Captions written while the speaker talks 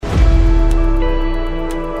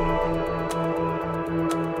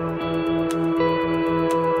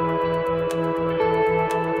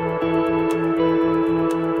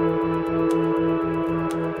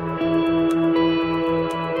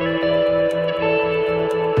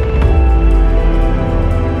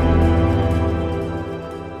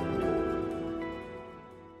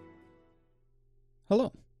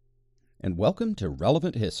Welcome to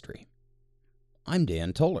Relevant History. I'm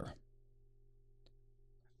Dan Toller.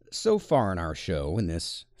 So far in our show, in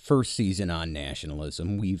this first season on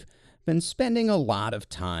nationalism, we've been spending a lot of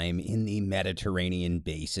time in the Mediterranean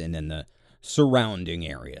basin and the surrounding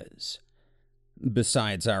areas.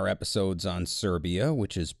 Besides our episodes on Serbia,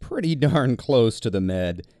 which is pretty darn close to the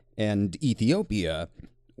Med, and Ethiopia,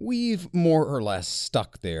 we've more or less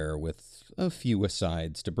stuck there with a few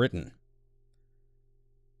asides to Britain.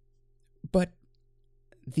 But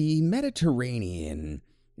the Mediterranean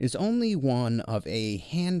is only one of a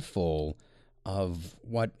handful of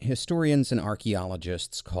what historians and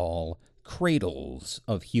archaeologists call cradles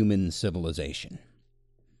of human civilization.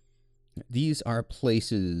 These are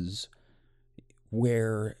places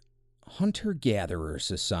where hunter-gatherer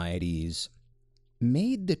societies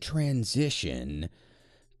made the transition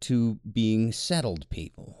to being settled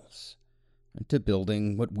peoples, to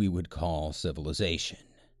building what we would call civilization.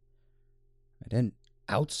 And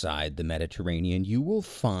outside the Mediterranean, you will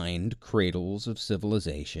find cradles of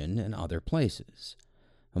civilization in other places,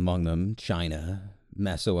 among them China,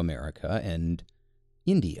 Mesoamerica, and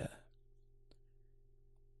India.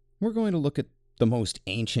 We're going to look at the most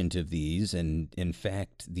ancient of these, and in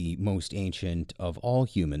fact, the most ancient of all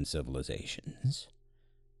human civilizations,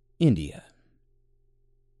 India.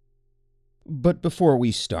 But before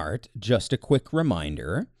we start, just a quick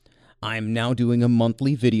reminder. I'm now doing a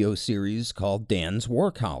monthly video series called Dan's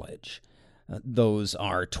War College. Those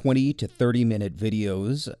are 20 to 30-minute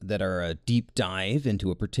videos that are a deep dive into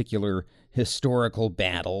a particular historical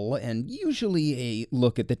battle and usually a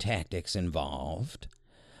look at the tactics involved.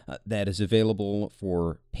 That is available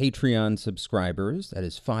for Patreon subscribers. That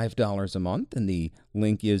is $5 a month, and the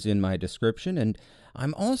link is in my description. And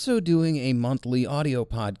I'm also doing a monthly audio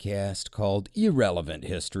podcast called Irrelevant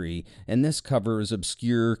History, and this covers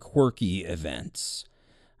obscure, quirky events.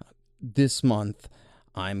 This month,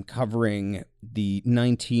 I'm covering the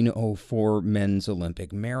 1904 Men's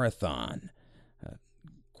Olympic Marathon.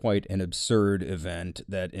 Quite an absurd event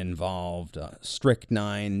that involved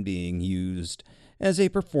strychnine being used as a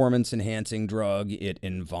performance-enhancing drug. It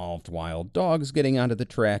involved wild dogs getting onto the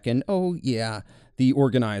track, and oh yeah, the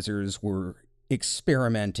organizers were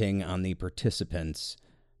experimenting on the participants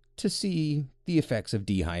to see the effects of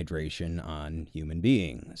dehydration on human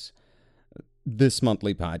beings. This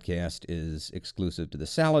monthly podcast is exclusive to the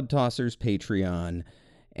Salad Tossers Patreon,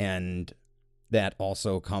 and that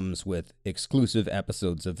also comes with exclusive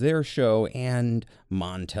episodes of their show and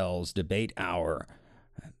Montel's Debate Hour.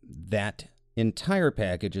 That entire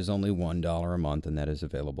package is only $1 a month, and that is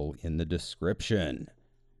available in the description.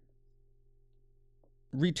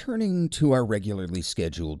 Returning to our regularly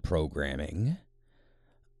scheduled programming,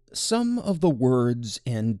 some of the words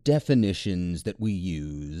and definitions that we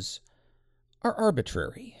use are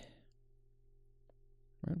arbitrary.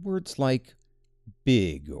 Words like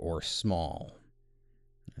big or small.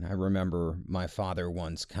 And I remember my father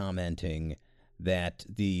once commenting that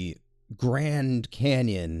the Grand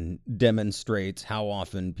Canyon demonstrates how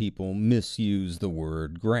often people misuse the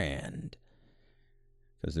word grand,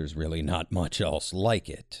 because there's really not much else like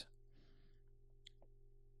it.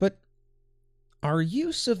 But our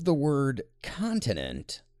use of the word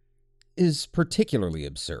continent is particularly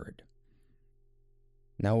absurd.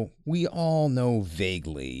 Now, we all know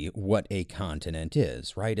vaguely what a continent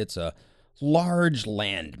is, right? It's a large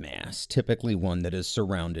landmass, typically one that is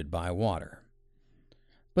surrounded by water.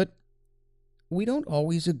 But we don't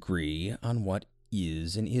always agree on what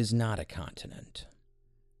is and is not a continent.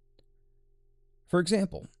 For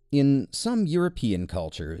example, in some European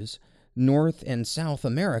cultures, North and South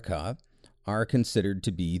America are considered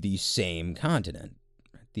to be the same continent.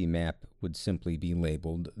 The map would simply be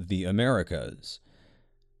labeled the Americas.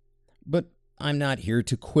 But I'm not here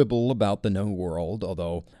to quibble about the New World,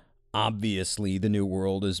 although obviously the New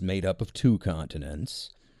World is made up of two continents.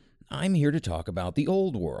 I'm here to talk about the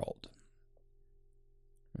Old World.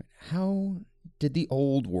 How did the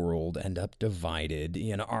Old World end up divided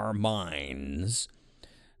in our minds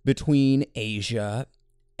between Asia,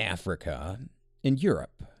 Africa, and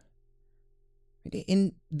Europe?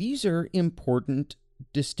 And these are important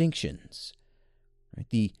distinctions.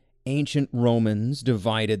 The ancient Romans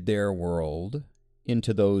divided their world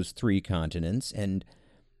into those three continents, and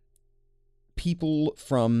people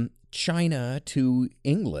from China to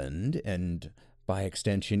England, and by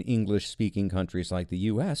extension English-speaking countries like the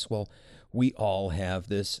U.S., well, we all have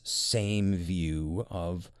this same view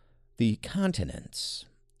of the continents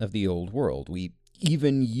of the Old World. We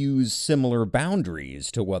even use similar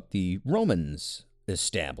boundaries to what the Romans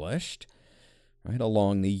established. right,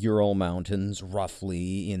 along the Ural Mountains,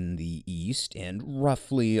 roughly in the east, and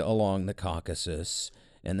roughly along the Caucasus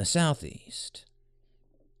in the southeast.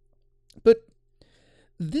 But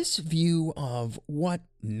this view of what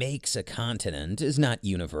makes a continent is not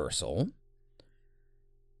universal.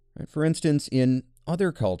 Right? For instance, in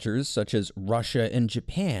other cultures, such as Russia and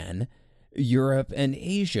Japan, Europe and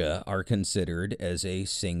Asia are considered as a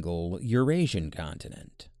single Eurasian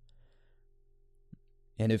continent.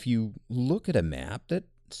 And if you look at a map, that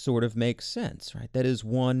sort of makes sense, right? That is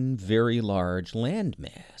one very large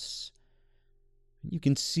landmass. You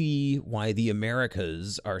can see why the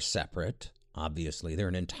Americas are separate. Obviously, they're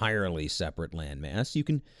an entirely separate landmass. You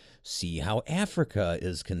can see how Africa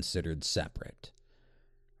is considered separate.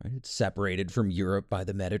 Right? It's separated from Europe by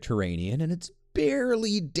the Mediterranean, and it's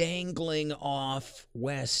barely dangling off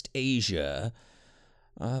West Asia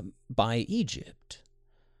by Egypt.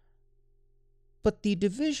 But the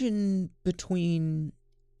division between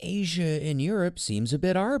Asia and Europe seems a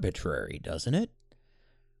bit arbitrary, doesn't it?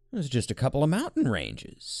 There's just a couple of mountain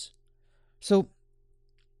ranges. So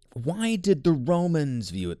why did the Romans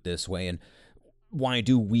view it this way, and why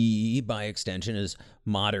do we, by extension, as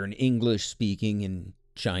modern English-speaking and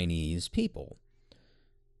Chinese people?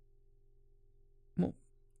 Well,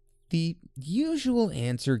 the usual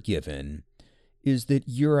answer given is that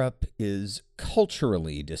Europe is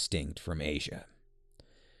culturally distinct from Asia.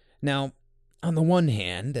 Now, on the one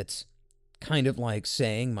hand, that's kind of like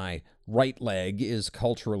saying my right leg is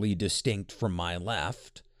culturally distinct from my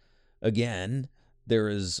left. Again, there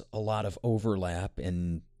is a lot of overlap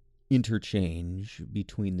and interchange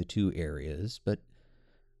between the two areas, but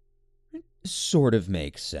it sort of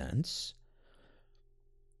makes sense.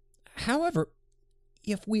 However,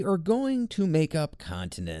 if we are going to make up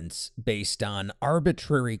continents based on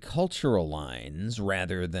arbitrary cultural lines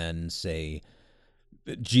rather than, say,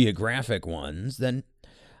 geographic ones, then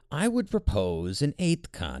I would propose an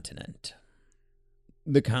eighth continent,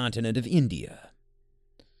 the continent of India.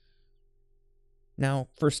 Now,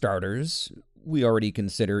 for starters, we already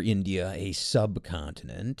consider India a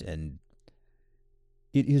subcontinent, and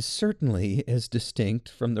it is certainly as distinct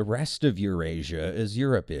from the rest of Eurasia as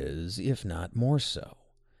Europe is, if not more so.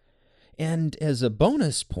 And as a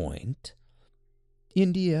bonus point,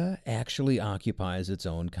 India actually occupies its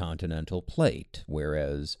own continental plate,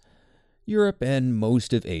 whereas Europe and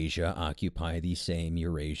most of Asia occupy the same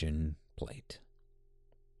Eurasian plate.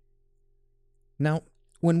 Now,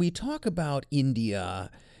 when we talk about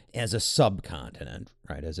India as a subcontinent,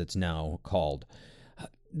 right, as it's now called,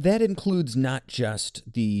 that includes not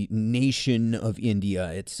just the nation of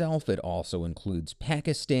India itself, it also includes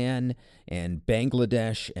Pakistan and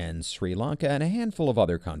Bangladesh and Sri Lanka and a handful of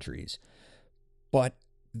other countries. But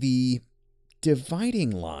the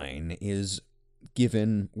dividing line is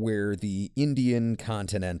given where the Indian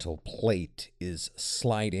continental plate is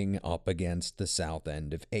sliding up against the south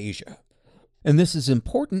end of Asia. And this is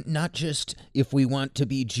important not just if we want to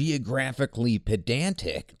be geographically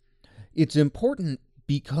pedantic. It's important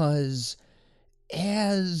because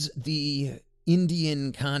as the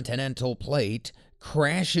Indian continental plate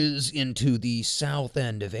crashes into the south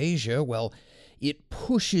end of Asia, well, it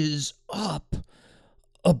pushes up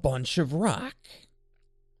a bunch of rock.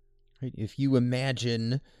 Right? If you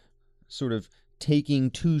imagine sort of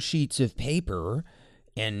taking two sheets of paper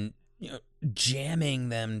and jamming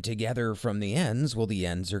them together from the ends, well, the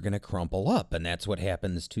ends are going to crumple up, and that's what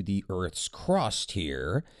happens to the Earth's crust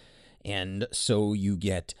here. And so you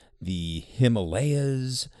get the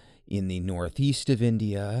Himalayas in the northeast of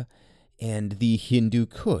India and the Hindu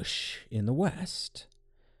Kush in the west,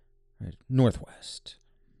 right, northwest.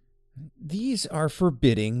 These are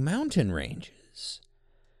forbidding mountain ranges.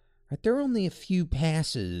 Right? There are only a few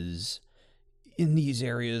passes in these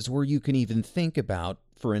areas where you can even think about,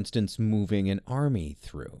 for instance, moving an army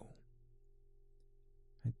through.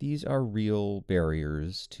 Right? These are real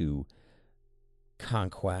barriers to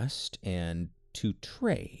conquest and to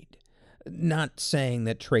trade. Not saying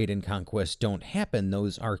that trade and conquest don't happen,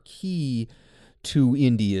 those are key to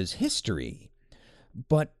India's history.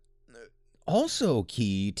 But also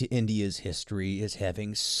key to India's history is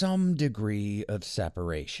having some degree of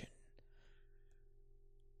separation.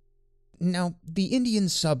 Now, the Indian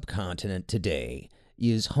subcontinent today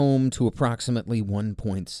is home to approximately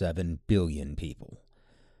 1.7 billion people.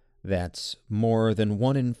 That's more than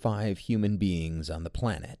 1 in 5 human beings on the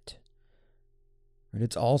planet. And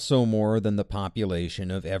it's also more than the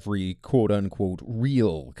population of every quote-unquote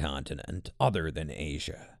real continent other than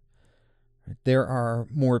Asia. There are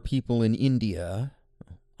more people in India,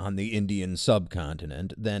 on the Indian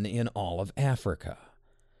subcontinent, than in all of Africa.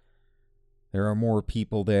 There are more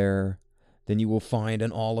people there than you will find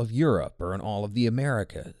in all of Europe or in all of the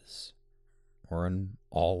Americas or in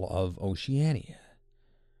all of Oceania.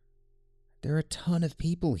 There are a ton of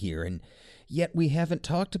people here, and yet we haven't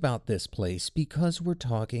talked about this place because we're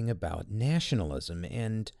talking about nationalism.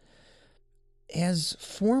 And as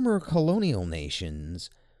former colonial nations,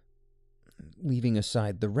 leaving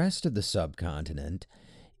aside the rest of the subcontinent,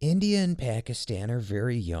 India and Pakistan are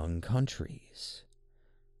very young countries.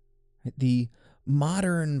 The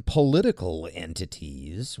modern political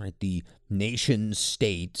entities, right, the nation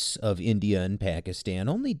states of India and Pakistan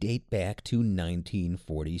only date back to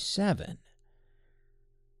 1947.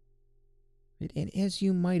 And as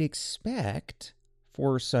you might expect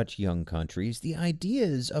for such young countries, the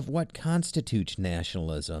ideas of what constitutes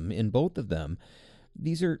nationalism in both of them,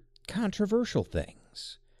 these are controversial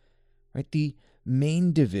things. Right? The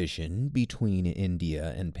main division between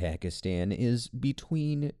India and Pakistan is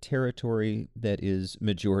between territory that is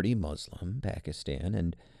majority Muslim, Pakistan,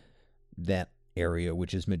 and that area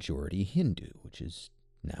which is majority Hindu, which is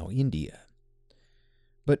now India.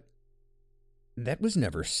 But that was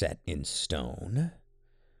never set in stone.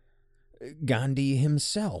 Gandhi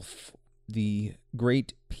himself, the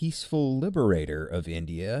great peaceful liberator of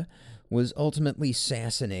India, was ultimately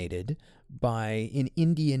assassinated by an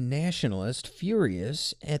Indian nationalist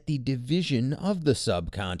furious at the division of the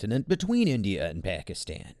subcontinent between India and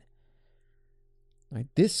Pakistan.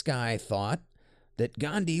 This guy thought that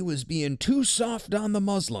Gandhi was being too soft on the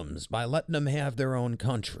Muslims by letting them have their own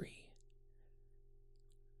country.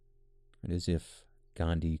 As if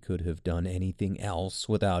Gandhi could have done anything else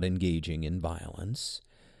without engaging in violence.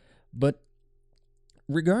 But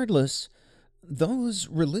regardless, those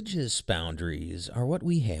religious boundaries are what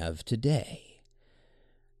we have today.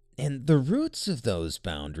 And the roots of those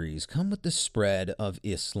boundaries come with the spread of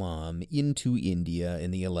Islam into India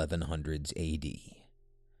in the 1100s AD.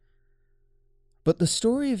 But the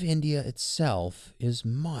story of India itself is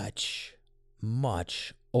much,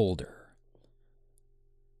 much older.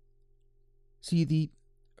 See, the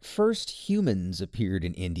first humans appeared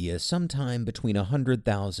in India sometime between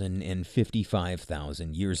 100,000 and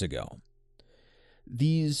 55,000 years ago.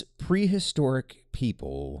 These prehistoric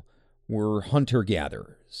people were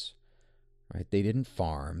hunter-gatherers. Right? They didn't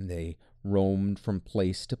farm. They roamed from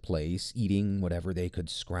place to place, eating whatever they could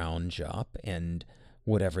scrounge up and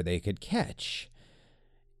whatever they could catch.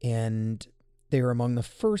 And they were among the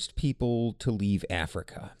first people to leave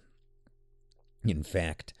Africa. In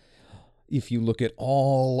fact, if you look at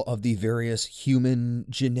all of the various human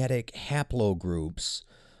genetic haplogroups,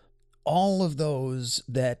 all of those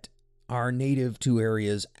that are native to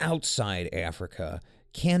areas outside Africa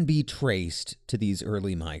can be traced to these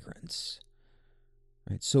early migrants.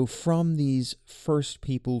 Right? So from these first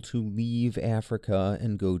people to leave Africa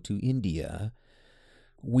and go to India,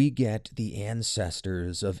 we get the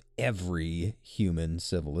ancestors of every human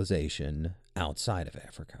civilization outside of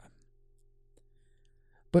Africa.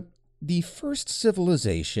 But the first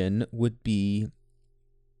civilization would be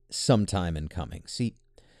some time in coming. See,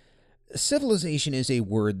 civilization is a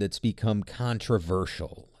word that's become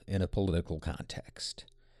controversial in a political context.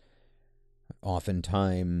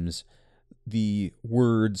 Oftentimes, the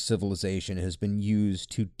word civilization has been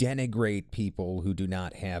used to denigrate people who do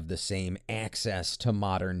not have the same access to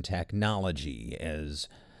modern technology as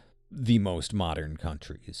the most modern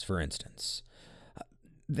countries, for instance.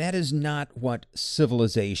 That is not what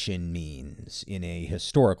civilization means in a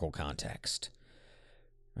historical context.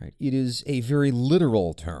 Right? It is a very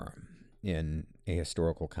literal term in a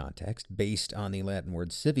historical context based on the Latin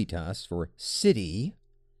word civitas for city.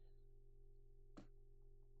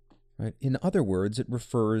 Right? In other words, it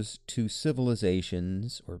refers to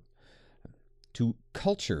civilizations or to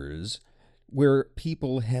cultures where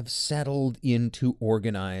people have settled into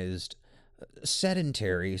organized,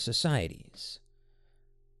 sedentary societies.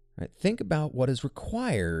 Right? Think about what is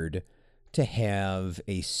required to have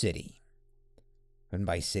a city. And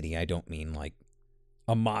by city, I don't mean like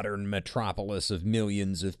a modern metropolis of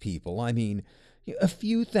millions of people. I mean a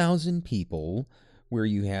few thousand people where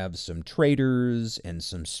you have some traders and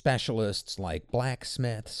some specialists like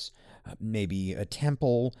blacksmiths, maybe a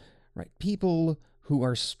temple, right? People who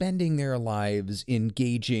are spending their lives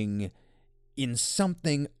engaging in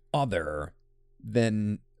something other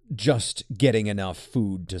than just getting enough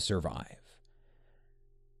food to survive.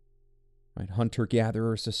 Right?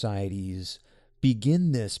 Hunter-gatherer societies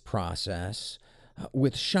begin this process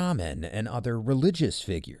with shaman and other religious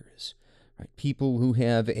figures, right? People who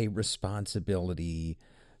have a responsibility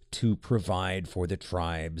to provide for the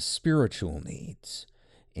tribe's spiritual needs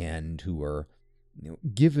and who are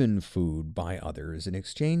given food by others in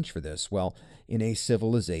exchange for this. Well, in a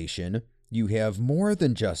civilization, You have more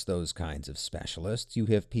than just those kinds of specialists. You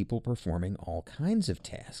have people performing all kinds of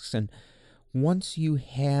tasks. And once you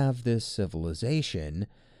have this civilization,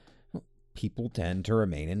 people tend to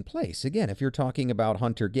remain in place. Again, if you're talking about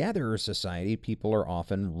hunter-gatherer society, people are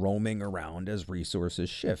often roaming around as resources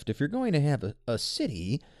shift. If you're going to have a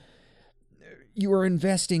city, you are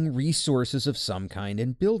investing resources of some kind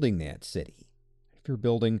in building that city. If you're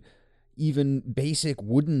building even basic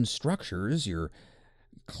wooden structures, you're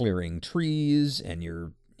clearing trees and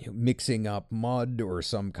you're mixing up mud or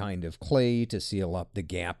some kind of clay to seal up the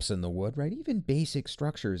gaps in the wood, right? Even basic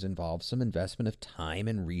structures involve some investment of time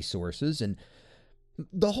and resources, and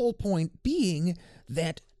the whole point being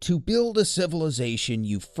that to build a civilization,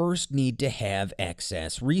 you first need to have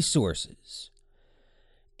excess resources.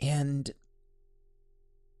 And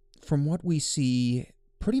from what we see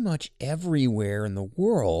pretty much everywhere in the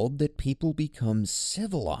world that people become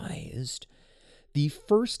civilized, the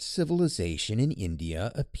first civilization in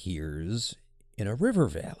India appears in a river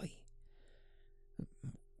valley.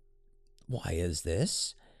 Why is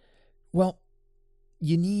this? Well,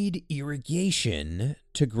 you need irrigation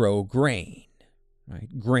to grow grain,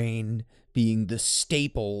 right? Grain being the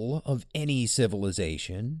staple of any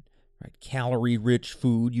civilization, right? Calorie-rich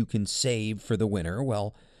food you can save for the winter.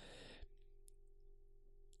 Well,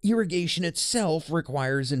 irrigation itself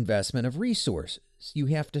requires investment of resources. You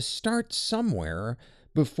have to start somewhere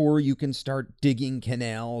before you can start digging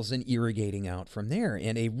canals and irrigating out from there.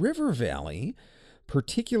 And a river valley,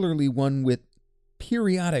 particularly one with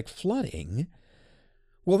periodic flooding,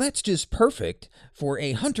 well, that's just perfect for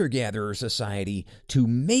a hunter-gatherer society to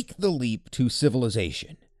make the leap to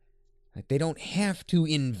civilization. They don't have to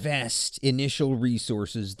invest initial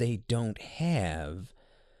resources they don't have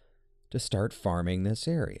to start farming this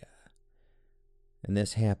area. And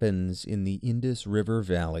this happens in the Indus River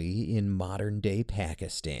Valley in modern-day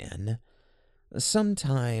Pakistan,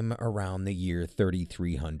 sometime around the year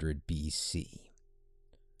 3300 BC.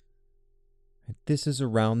 This is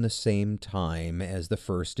around the same time as the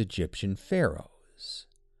first Egyptian pharaohs,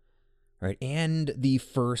 right? And the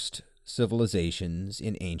first civilizations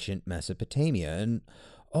in ancient Mesopotamia. And,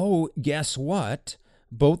 oh, guess what?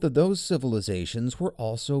 Both of those civilizations were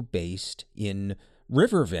also based in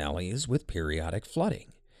river valleys with periodic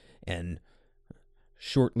flooding. And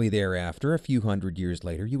shortly thereafter, a few hundred years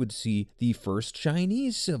later, you would see the first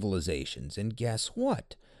Chinese civilizations. And guess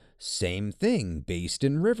what? Same thing, based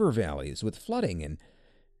in river valleys with flooding. And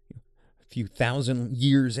a few thousand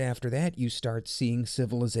years after that, you start seeing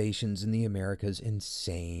civilizations in the Americas, and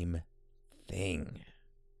same thing.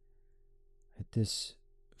 This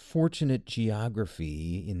fortunate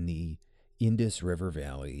geography in the Indus River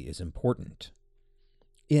Valley is important.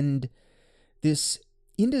 And this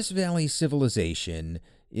Indus Valley civilization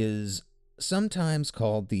is sometimes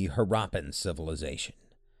called the Harappan civilization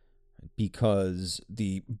because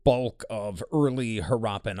the bulk of early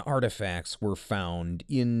Harappan artifacts were found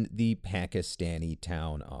in the Pakistani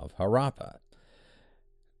town of Harappa.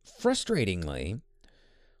 Frustratingly,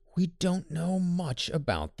 we don't know much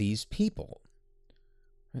about these people.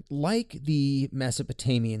 Like the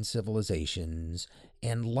Mesopotamian civilizations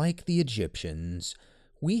and like the Egyptians,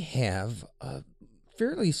 we have a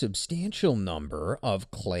fairly substantial number of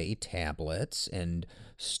clay tablets and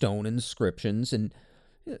stone inscriptions and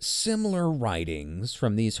similar writings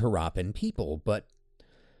from these Harappan people. But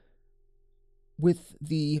with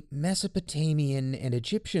the Mesopotamian and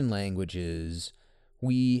Egyptian languages,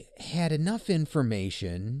 we had enough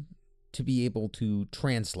information to be able to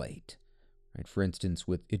translate. Right? For instance,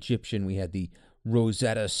 with Egyptian, we had the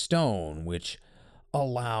Rosetta Stone, which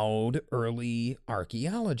allowed early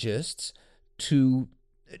archaeologists to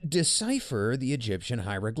decipher the Egyptian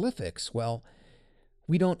hieroglyphics. Well,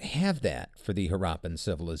 we don't have that for the Harappan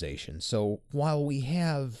civilization. So while we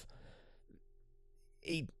have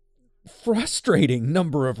a frustrating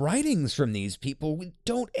number of writings from these people, we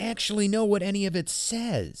don't actually know what any of it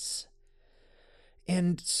says.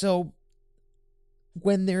 And so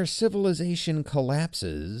when their civilization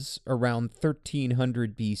collapses around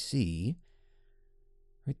 1300 BC,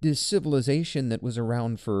 this civilization that was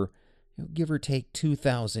around for, give or take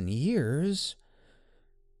 2,000 years,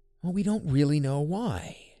 well, we don't really know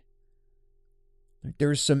why.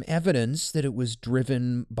 There's some evidence that it was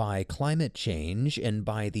driven by climate change and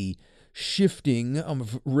by the shifting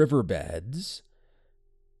of riverbeds.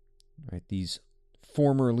 Right, these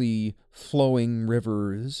formerly flowing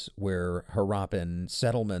rivers where Harappan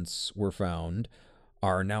settlements were found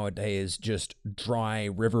are nowadays just dry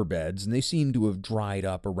riverbeds, and they seem to have dried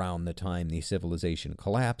up around the time the civilization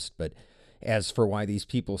collapsed. But As for why these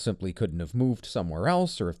people simply couldn't have moved somewhere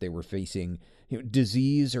else, or if they were facing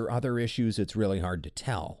disease or other issues, it's really hard to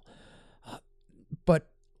tell. But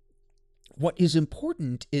what is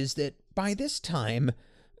important is that by this time,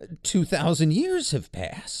 2,000 years have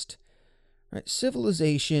passed. Right?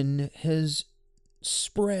 Civilization has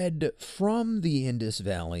spread from the Indus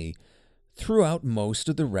Valley throughout most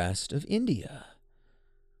of the rest of India.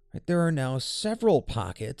 Right? There are now several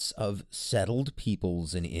pockets of settled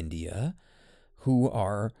peoples in India who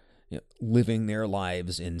are living their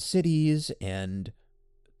lives in cities and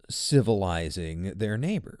civilizing their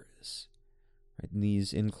neighbors. Right? And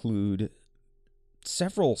these include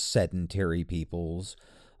several sedentary peoples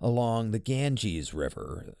along the Ganges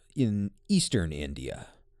River in eastern India,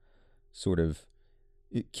 sort of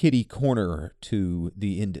kitty corner to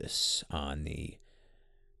the Indus on the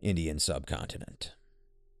Indian subcontinent.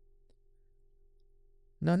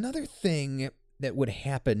 Now, another thing that would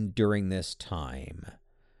happen during this time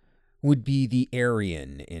would be the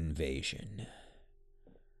Aryan invasion.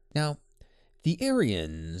 Now, the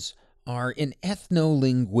Aryans are an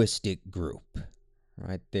ethno-linguistic group,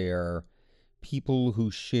 right? They're people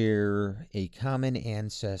who share a common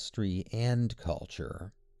ancestry and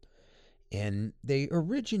culture, and they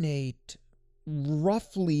originate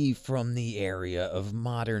roughly from the area of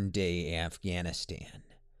modern-day Afghanistan.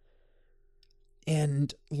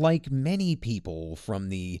 And like many people from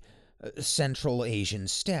the Central Asian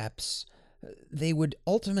steppes, they would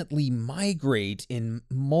ultimately migrate in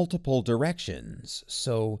multiple directions.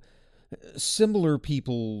 So similar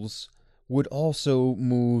peoples would also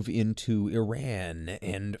move into Iran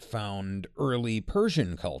and found early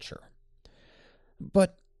Persian culture.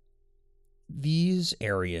 But these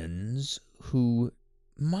Aryans who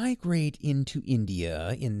migrate into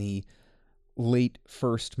India in the late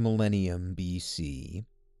first millennium BC,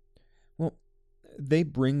 well, they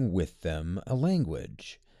bring with them a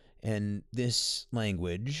language. And this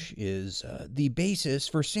language is the basis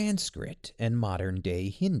for Sanskrit and modern-day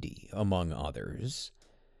Hindi, among others.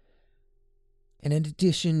 And in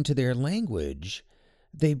addition to their language,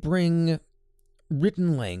 they bring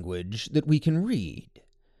written language that we can read.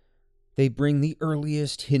 They bring the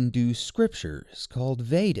earliest Hindu scriptures called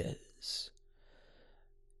Vedas.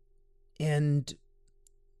 And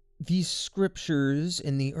these scriptures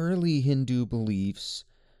in the early Hindu beliefs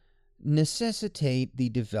necessitate the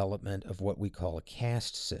development of what we call a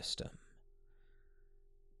caste system.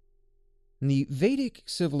 The Vedic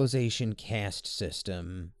civilization caste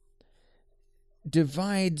system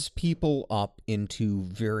divides people up into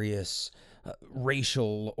various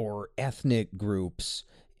racial or ethnic groups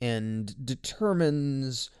and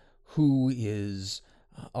determines who is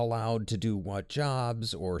allowed to do what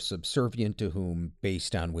jobs or subservient to whom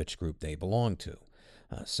based on which group they belong to.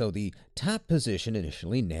 So the top position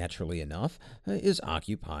initially, naturally enough, is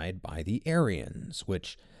occupied by the Aryans,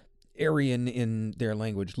 which Aryan in their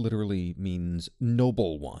language literally means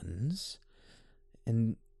noble ones.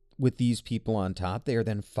 And with these people on top, they are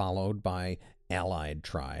then followed by allied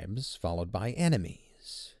tribes, followed by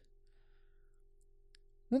enemies.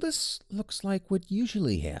 Well, this looks like what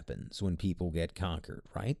usually happens when people get conquered,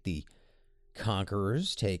 right? The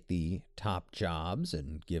conquerors take the top jobs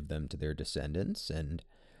and give them to their descendants, and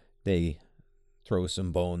they throw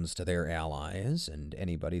some bones to their allies, and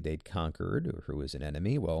anybody they'd conquered or who is an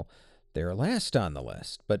enemy, well, they're last on the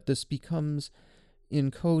list. But this becomes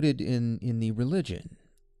encoded in the religion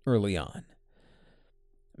early on.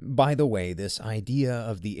 By the way, this idea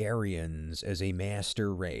of the Aryans as a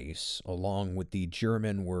master race, along with the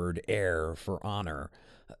German word Air for honor,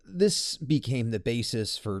 this became the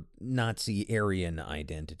basis for Nazi Aryan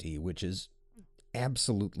identity, which is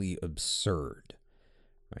absolutely absurd.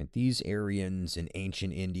 Right? These Aryans in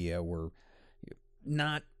ancient India were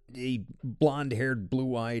not a blonde-haired,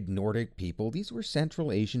 blue-eyed Nordic people. These were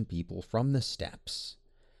Central Asian people from the steppes.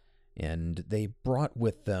 And they brought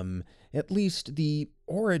with them at least the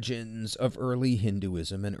origins of early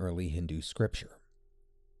Hinduism and early Hindu scripture.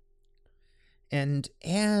 And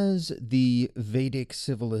as the Vedic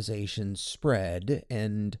civilization spread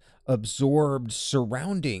and absorbed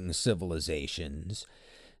surrounding civilizations,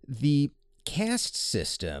 the caste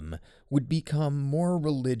system would become more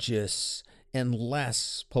religious and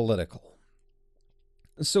less political.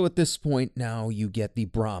 So at this point now you get the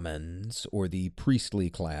Brahmins, or the priestly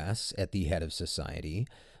class, at the head of society,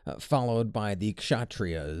 followed by the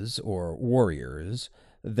Kshatriyas, or warriors,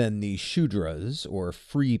 then the Shudras, or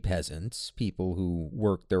free peasants, people who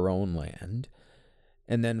work their own land,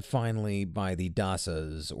 and then finally by the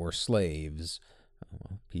Dasas, or slaves,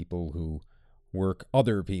 people who work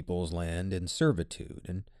other people's land in servitude.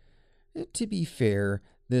 And to be fair,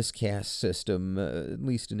 This caste system, at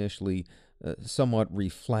least initially, somewhat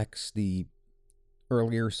reflects the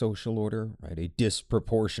earlier social order, right? A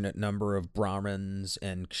disproportionate number of Brahmins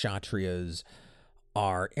and Kshatriyas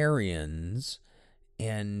are Aryans,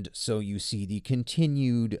 and so you see the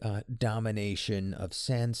continued domination of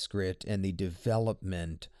Sanskrit and the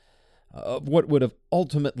development of what would have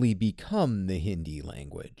ultimately become the Hindi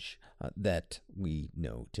language that we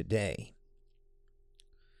know today.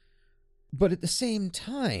 But at the same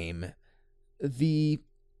time, the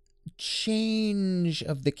change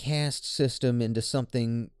of the caste system into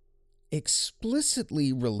something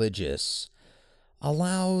explicitly religious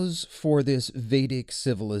allows for this Vedic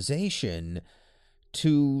civilization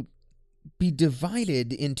to be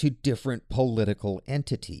divided into different political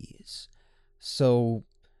entities. So,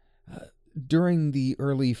 during the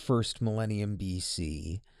early first millennium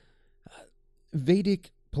BC,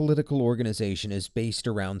 Vedic political organization is based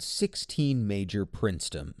around 16 major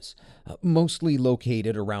princedoms, mostly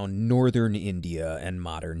located around northern India and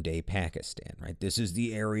modern-day Pakistan. Right, this is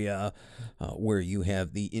the area where you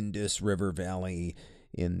have the Indus River Valley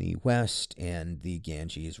in the west and the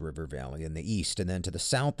Ganges River Valley in the east. And then to the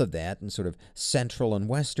south of that, in sort of central and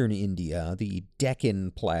western India, the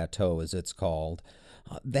Deccan Plateau, as it's called,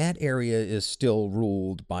 that area is still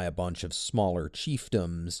ruled by a bunch of smaller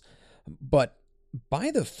chiefdoms, but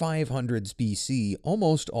by the 500s BC,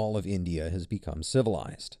 almost all of India has become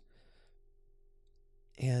civilized.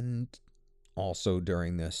 And also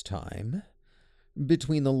during this time,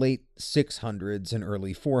 between the late 600s and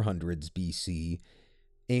early 400s BC,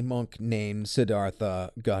 a monk named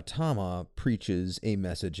Siddhartha Gautama preaches a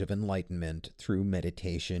message of enlightenment through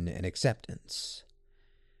meditation and acceptance.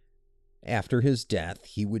 After his death,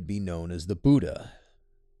 he would be known as the Buddha.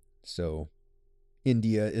 So,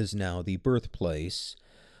 India is now the birthplace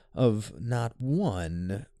of not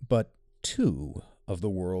one, but two of the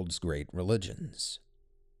world's great religions.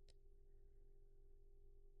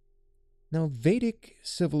 Now, Vedic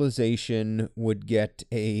civilization would get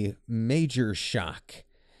a major shock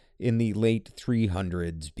in the late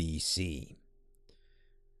 300s BC.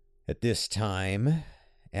 At this time,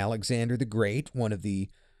 Alexander the Great, one of the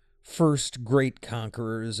first great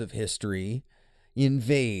conquerors of history,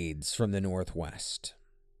 invades from the northwest.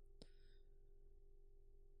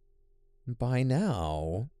 By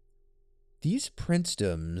now, these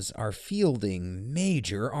princedoms are fielding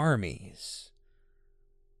major armies.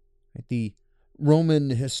 The Roman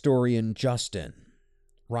historian Justin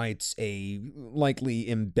writes a likely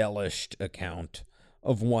embellished account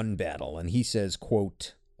of one battle, and he says,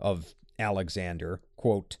 quote, of Alexander,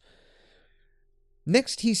 quote,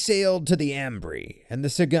 "Next he sailed to the Ambri and the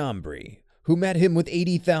Sagambri, who met him with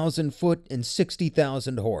 80,000 foot and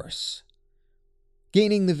 60,000 horse.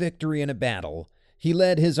 Gaining the victory in a battle, he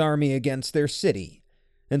led his army against their city,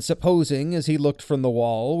 and supposing, as he looked from the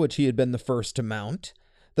wall which he had been the first to mount,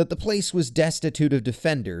 that the place was destitute of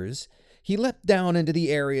defenders, he leapt down into the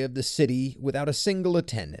area of the city without a single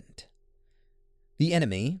attendant. The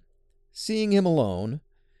enemy, seeing him alone,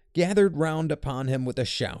 gathered round upon him with a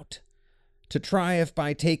shout, to try if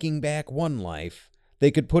by taking back one life they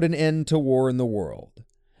could put an end to war in the world,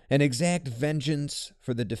 and exact vengeance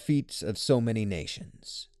for the defeats of so many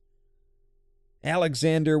nations.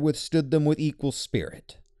 Alexander withstood them with equal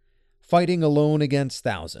spirit, fighting alone against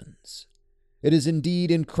thousands. It is indeed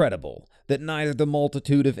incredible that neither the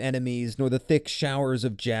multitude of enemies, nor the thick showers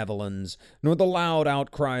of javelins, nor the loud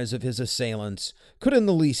outcries of his assailants could in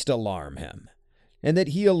the least alarm him, and that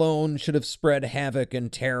he alone should have spread havoc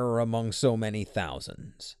and terror among so many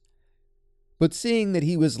thousands. But seeing that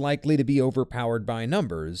he was likely to be overpowered by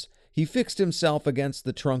numbers, he fixed himself against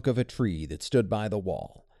the trunk of a tree that stood by the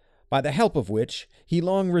wall, by the help of which he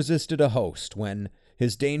long resisted a host when,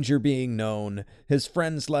 his danger being known, his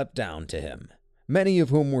friends leapt down to him, many of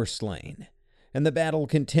whom were slain, and the battle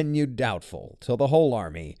continued doubtful till the whole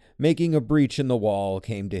army, making a breach in the wall,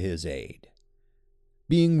 came to his aid.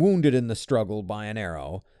 Being wounded in the struggle by an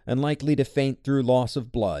arrow, and likely to faint through loss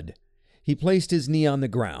of blood, he placed his knee on the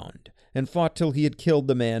ground, and fought till he had killed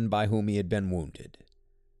the man by whom he had been wounded.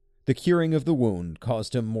 The curing of the wound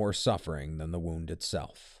caused him more suffering than the wound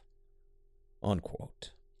itself."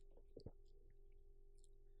 Unquote.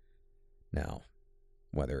 Now,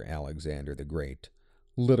 whether Alexander the Great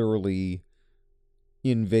literally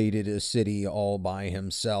invaded a city all by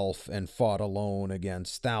himself and fought alone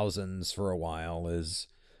against thousands for a while is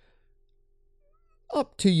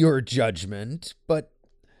up to your judgment, but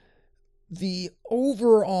the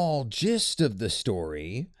overall gist of the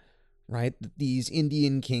story, right, that these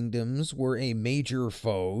Indian kingdoms were a major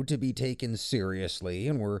foe to be taken seriously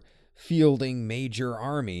and were fielding major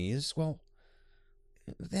armies, well,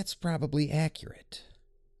 That's probably accurate.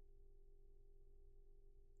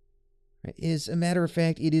 As a matter of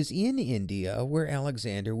fact, it is in India where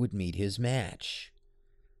Alexander would meet his match.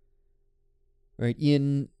 Right,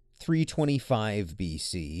 in 325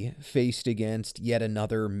 BC, faced against yet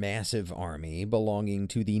another massive army belonging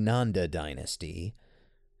to the Nanda dynasty,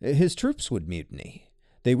 his troops would mutiny.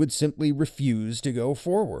 They would simply refuse to go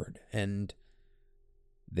forward, and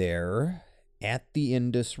there, at the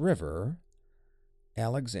Indus River,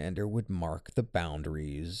 Alexander would mark the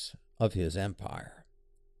boundaries of his empire.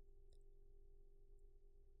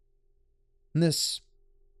 This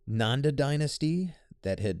Nanda dynasty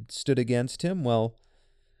that had stood against him, well,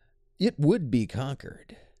 it would be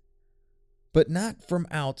conquered, but not from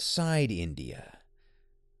outside India.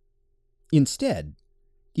 Instead,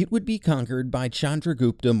 it would be conquered by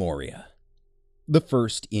Chandragupta Maurya, the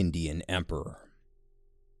first Indian emperor.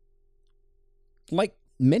 Like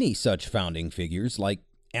many such founding figures, like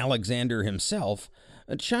Alexander himself,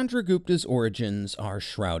 Chandragupta's origins are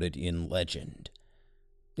shrouded in legend.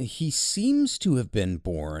 He seems to have been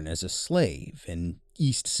born as a slave in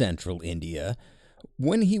east-central India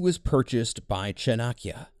when he was purchased by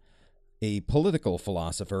Chanakya, a political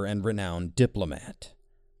philosopher and renowned diplomat.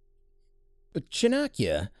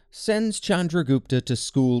 Chanakya sends Chandragupta to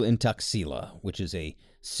school in Taxila, which is a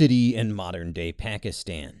city in modern-day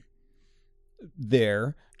Pakistan.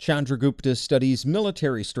 There, Chandragupta studies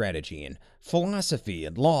military strategy and philosophy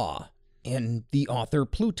and law, and the author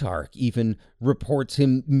Plutarch even reports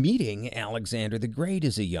him meeting Alexander the Great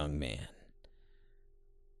as a young man.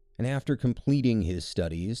 And after completing his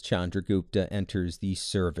studies, Chandragupta enters the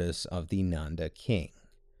service of the Nanda king,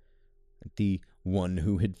 the one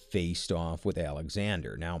who had faced off with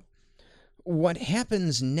Alexander. Now, what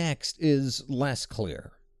happens next is less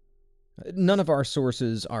clear. None of our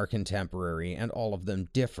sources are contemporary, and all of them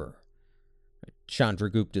differ.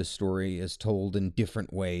 Chandragupta's story is told in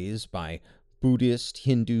different ways by Buddhist,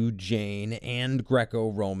 Hindu, Jain, and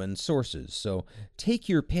Greco-Roman sources, so take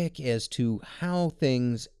your pick as to how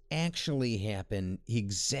things actually happen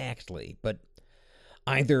exactly, but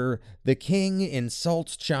either the king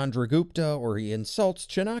insults Chandragupta, or he insults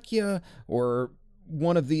Chanakya, or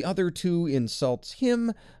one of the other two insults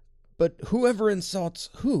him, but whoever insults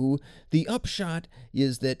who, the upshot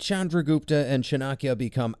is that Chandragupta and Chanakya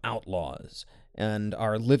become outlaws and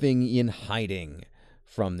are living in hiding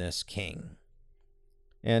from this king.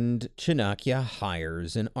 And Chanakya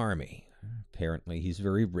hires an army. Apparently he's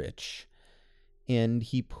very rich. And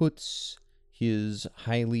he puts his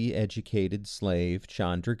highly educated slave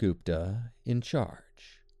Chandragupta in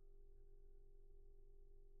charge.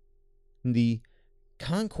 The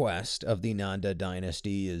conquest of the Nanda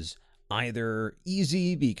dynasty is either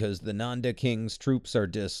easy because the Nanda king's troops are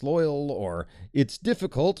disloyal, or it's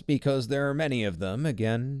difficult because there are many of them.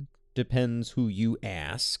 Again, depends who you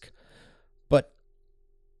ask. But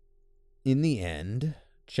in the end,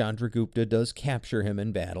 Chandragupta does capture him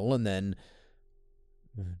in battle, and then,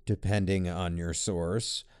 depending on your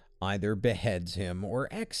source, either beheads him or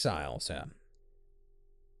exiles him.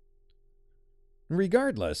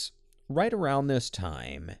 Regardless, right around this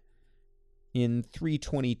time, in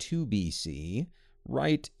 322 BC,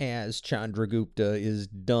 right as Chandragupta is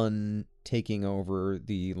done taking over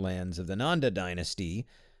the lands of the Nanda dynasty,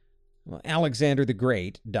 Alexander the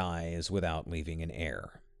Great dies without leaving an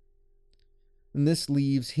heir. And this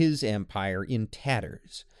leaves his empire in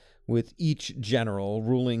tatters, with each general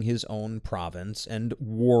ruling his own province and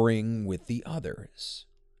warring with the others.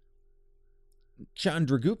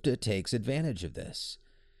 Chandragupta takes advantage of this.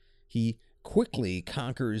 He quickly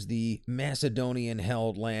conquers the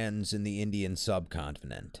Macedonian-held lands in the Indian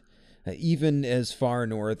subcontinent, even as far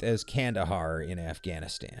north as Kandahar in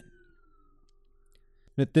Afghanistan.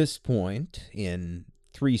 At this point, in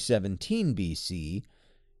 317 BC,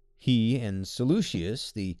 he and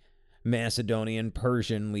Seleucus, the Macedonian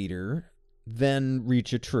Persian leader, then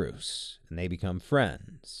reach a truce, and they become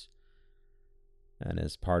friends. And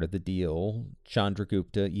as part of the deal,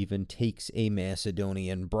 Chandragupta even takes a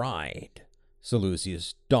Macedonian bride,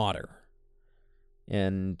 Seleucus' daughter.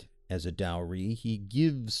 And as a dowry, he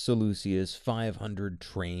gives Seleucus 500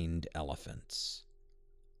 trained elephants.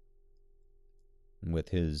 With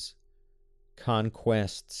his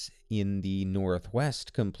conquests in the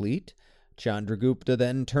northwest complete, Chandragupta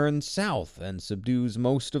then turns south and subdues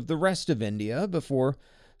most of the rest of India before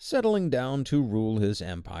settling down to rule his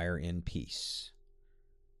empire in peace.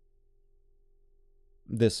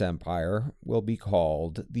 This empire will be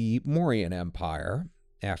called the Mauryan Empire,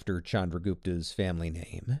 after Chandragupta's family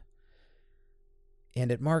name,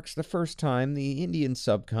 and it marks the first time the Indian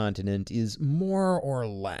subcontinent is more or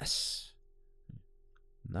less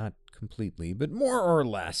not completely, but more or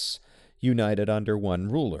less united under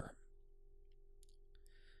one ruler.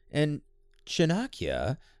 And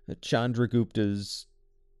Chanakya, Chandragupta's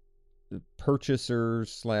purchaser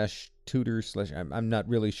slash tutor slash, I'm not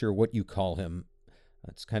really sure what you call him.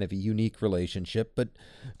 It's kind of a unique relationship, but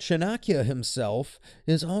Chanakya himself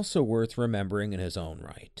is also worth remembering in his own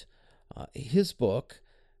right. His book,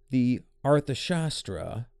 the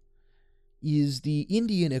Arthashastra, is the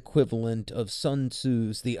Indian equivalent of Sun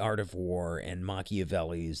Tzu's The Art of War and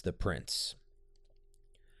Machiavelli's The Prince.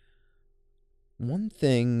 One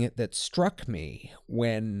thing that struck me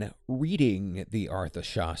when reading the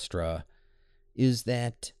Arthashastra is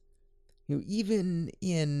that even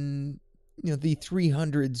in the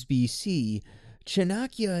 300s BC,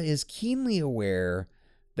 Chanakya is keenly aware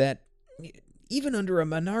that even under a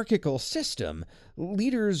monarchical system,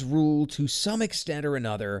 leaders rule to some extent or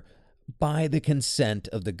another by the consent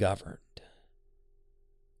of the governed.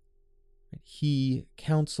 He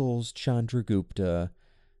counsels Chandragupta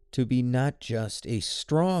to be not just a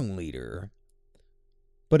strong leader,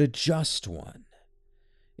 but a just one,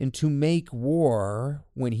 and to make war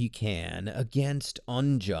when he can against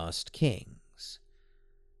unjust kings.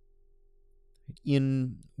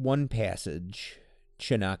 In one passage,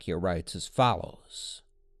 Chanakya writes as follows,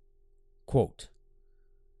 quote,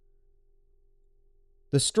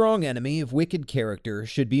 "The strong enemy of wicked character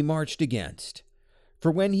should be marched against,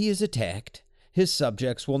 for when he is attacked, his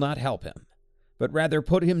subjects will not help him, but rather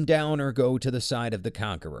put him down or go to the side of the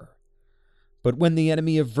conqueror. But when the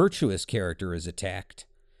enemy of virtuous character is attacked,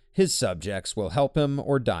 his subjects will help him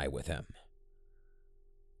or die with him.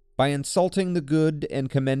 By insulting the good and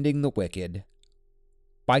commending the wicked,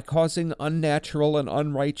 by causing unnatural and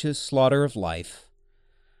unrighteous slaughter of life,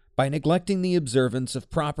 by neglecting the observance of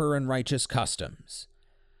proper and righteous customs,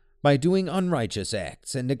 by doing unrighteous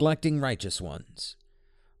acts and neglecting righteous ones,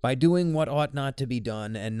 by doing what ought not to be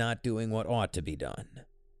done and not doing what ought to be done,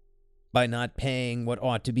 by not paying what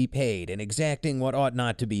ought to be paid and exacting what ought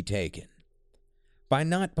not to be taken, by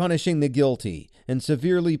not punishing the guilty and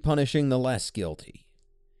severely punishing the less guilty,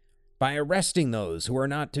 by arresting those who are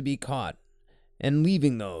not to be caught and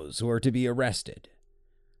leaving those who are to be arrested,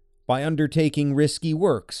 by undertaking risky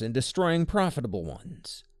works and destroying profitable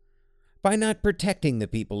ones, by not protecting the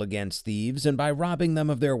people against thieves and by robbing them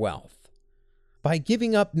of their wealth, by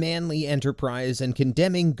giving up manly enterprise and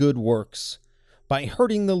condemning good works, by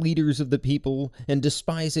hurting the leaders of the people and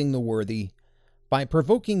despising the worthy, by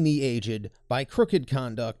provoking the aged, by crooked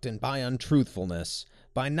conduct and by untruthfulness,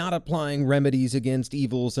 by not applying remedies against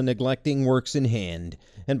evils and neglecting works in hand,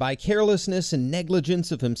 and by carelessness and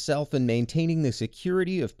negligence of himself in maintaining the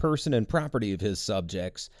security of person and property of his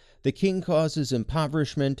subjects, the king causes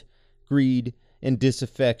impoverishment, greed, and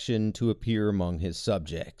disaffection to appear among his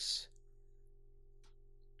subjects.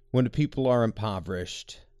 When the people are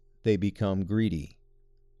impoverished, they become greedy.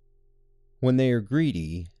 When they are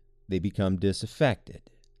greedy, they become disaffected.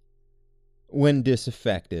 When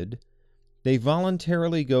disaffected, they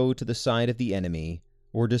voluntarily go to the side of the enemy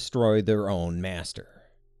or destroy their own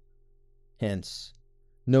master. Hence,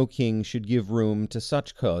 no king should give room to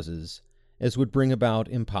such causes as would bring about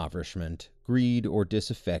impoverishment, greed, or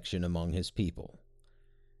disaffection among his people.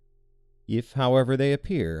 If, however, they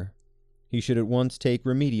appear, he should at once take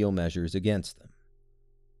remedial measures against them."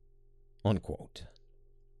 Unquote.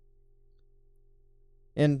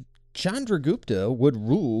 And Chandragupta would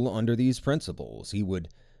rule under these principles. He would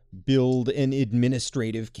build an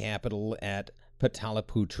administrative capital at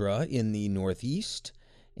Pataliputra in the northeast,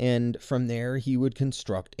 and from there he would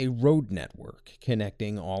construct a road network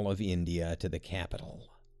connecting all of India to the capital.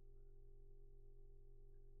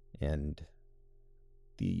 And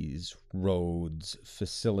these roads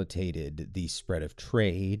facilitated the spread of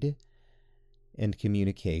trade and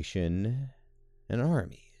communication and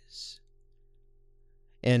armies.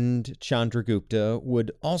 And Chandragupta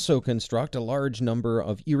would also construct a large number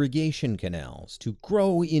of irrigation canals to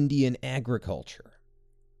grow Indian agriculture.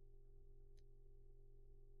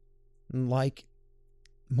 Like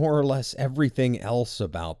more or less everything else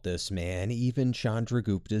about this man, even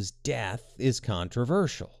Chandragupta's death is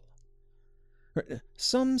controversial.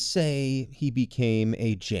 Some say he became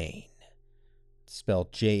a Jain,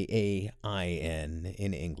 spelled Jain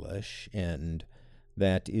in English, and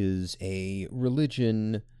that is a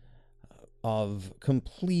religion of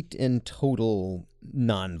complete and total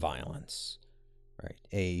nonviolence, right?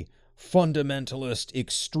 A fundamentalist,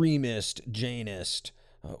 extremist Jainist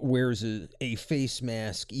wears a face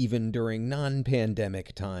mask even during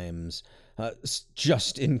non-pandemic times,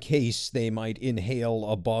 just in case they might inhale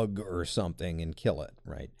a bug or something and kill it,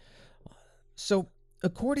 right? So,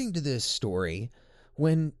 according to this story,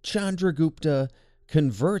 When Chandragupta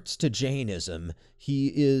converts to Jainism,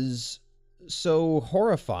 he is so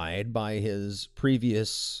horrified by his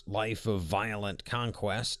previous life of violent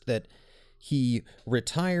conquest that he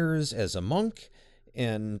retires as a monk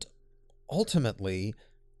and ultimately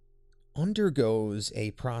undergoes a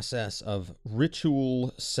process of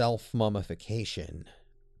ritual self-mummification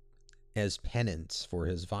as penance for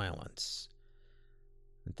his violence.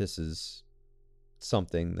 This is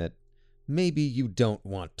something that maybe you don't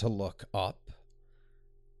want to look up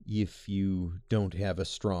if you don't have a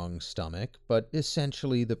strong stomach, but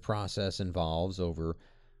essentially the process involves, over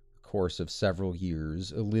the course of several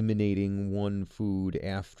years, eliminating one food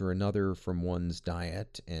after another from one's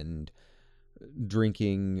diet and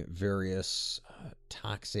drinking various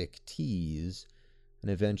toxic teas, and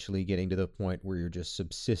eventually getting to the point where you're just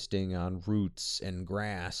subsisting on roots and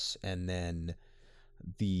grass, and then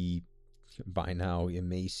the by now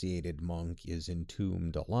emaciated monk is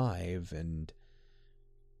entombed alive, and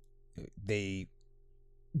they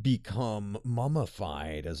become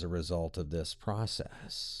mummified as a result of this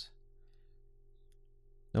process.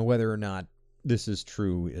 Now, whether or not this is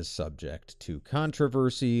true is subject to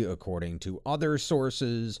controversy. According to other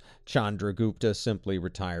sources, Chandragupta simply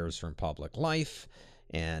retires from public life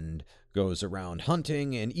and goes around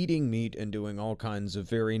hunting and eating meat and doing all kinds of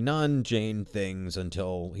very non-Jain things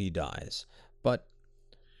until he dies. But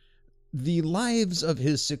the lives of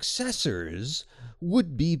his successors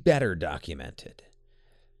would be better documented,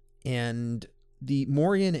 and the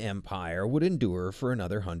Mauryan Empire would endure for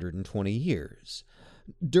another 120 years.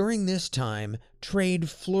 During this time, trade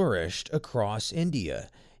flourished across India,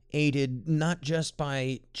 aided not just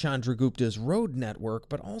by Chandragupta's road network,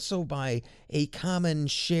 but also by a common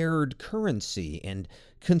shared currency and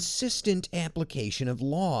consistent application of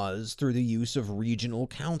laws through the use of regional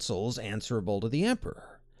councils answerable to the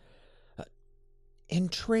emperor.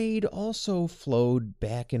 And trade also flowed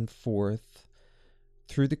back and forth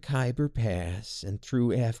through the Khyber Pass and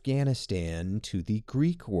through Afghanistan to the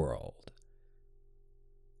Greek world.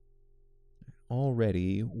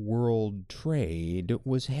 Already, world trade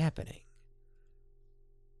was happening.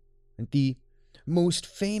 The most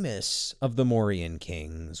famous of the Mauryan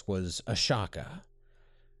kings was Ashoka,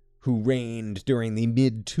 who reigned during the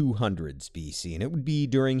mid-200s BC, and it would be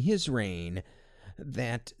during his reign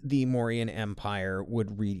that the Mauryan Empire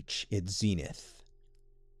would reach its zenith.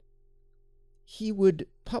 He would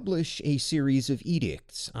publish a series of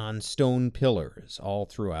edicts on stone pillars all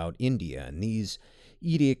throughout India, and these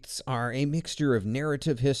edicts are a mixture of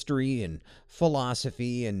narrative history and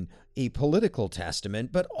philosophy and a political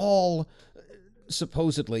testament, but all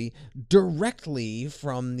supposedly directly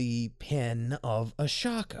from the pen of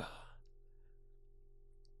Ashoka.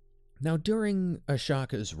 Now, during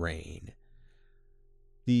Ashoka's reign,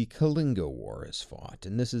 the Kalinga War is fought,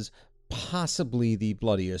 and this is possibly the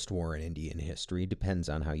bloodiest war in Indian history, depends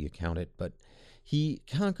on how you count it, but he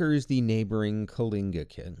conquers the neighboring Kalinga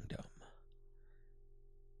kingdom.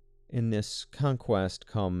 And this conquest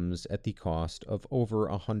comes at the cost of over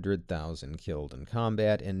 100,000 killed in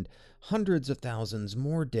combat and hundreds of thousands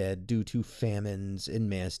more dead due to famines and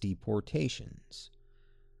mass deportations.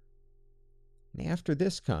 And after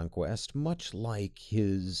this conquest, much like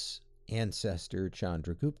his ancestor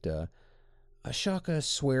Chandragupta, Ashoka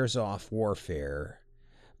swears off warfare,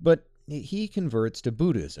 but he converts to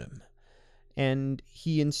Buddhism, and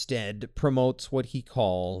he instead promotes what he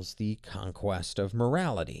calls the conquest of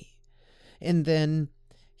morality. And then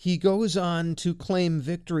he goes on to claim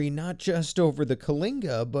victory not just over the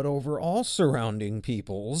Kalinga, but over all surrounding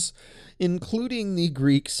peoples, including the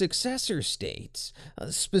Greek successor states,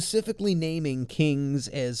 specifically naming kings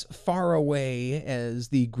as far away as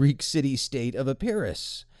the Greek city-state of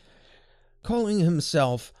Epirus. Calling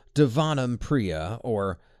himself Devanam Priya,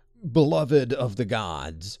 or beloved of the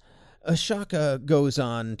gods, Ashoka goes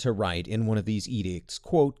on to write in one of these edicts,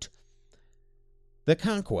 quote, "The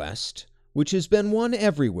conquest, which has been won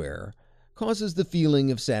everywhere, causes the feeling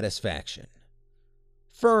of satisfaction.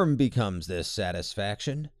 Firm becomes this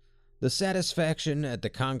satisfaction, the satisfaction at the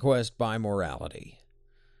conquest by morality.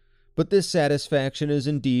 But this satisfaction is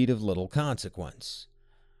indeed of little consequence.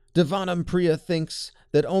 Devanam Priya thinks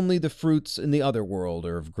that only the fruits in the other world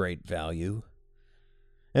are of great value.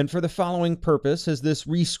 And for the following purpose has this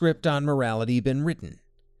rescript on morality been written,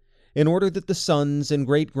 in order that the sons and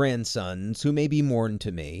great-grandsons who may be born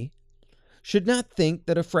to me should not think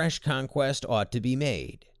that a fresh conquest ought to be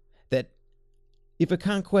made, that if a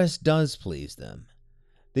conquest does please them,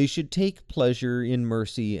 they should take pleasure in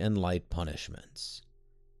mercy and light punishments,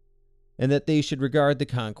 and that they should regard the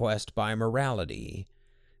conquest by morality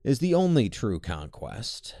as the only true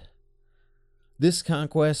conquest. This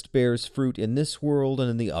conquest bears fruit in this world and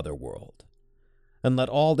in the other world. And let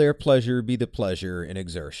all their pleasure be the pleasure in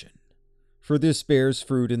exertion. For this bears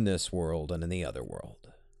fruit in this world and in the other world.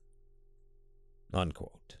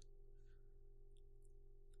 Unquote.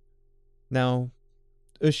 Now,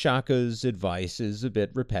 Ashoka's advice is a bit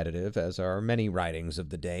repetitive, as are many writings of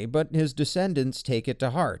the day, but his descendants take it to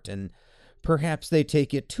heart, and perhaps they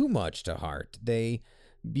take it too much to heart. They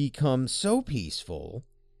become so peaceful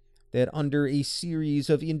that under a series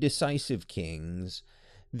of indecisive kings,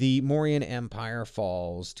 the Mauryan Empire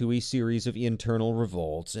falls to a series of internal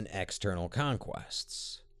revolts and external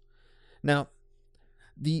conquests. Now,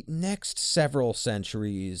 the next several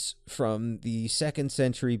centuries, from the 2nd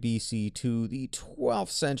century BC to the 12th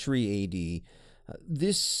century AD,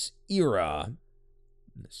 this era,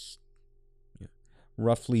 this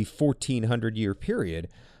roughly 1400-year period,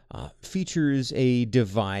 features a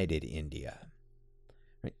divided India.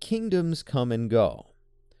 Kingdoms come and go.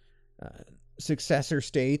 Successor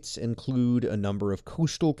states include a number of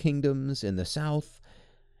coastal kingdoms in the south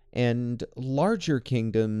and larger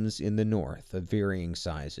kingdoms in the north of varying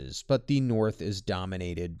sizes, but the north is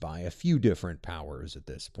dominated by a few different powers at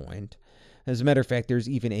this point. As a matter of fact, there's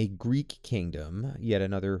even a Greek kingdom, yet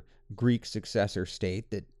another Greek successor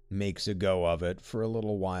state that makes a go of it for a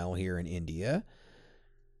little while here in India.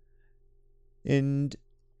 And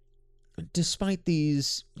despite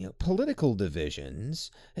these political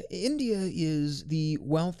divisions, India is the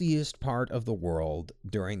wealthiest part of the world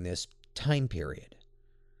during this time period.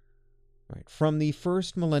 Right. From the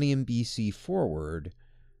 1st millennium BC forward,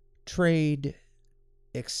 trade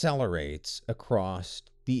accelerates across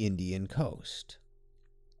the Indian coast.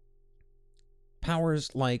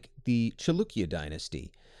 Powers like the Chalukya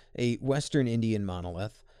dynasty, a Western Indian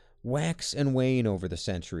monolith, wax and wane over the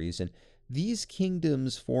centuries, and these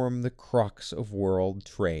kingdoms form the crux of world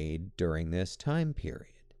trade during this time period.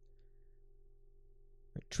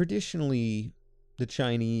 Traditionally, the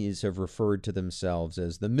Chinese have referred to themselves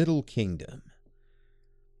as the Middle Kingdom,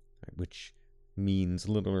 which means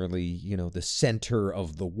literally, the center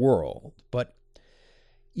of the world. But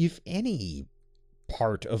if any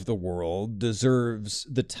part of the world deserves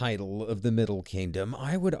the title of the Middle Kingdom,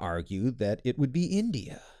 I would argue that it would be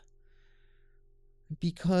India.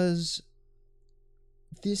 Because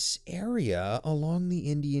this area along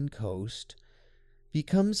the Indian coast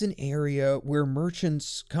becomes an area where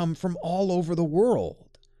merchants come from all over the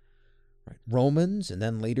world. Right? Romans and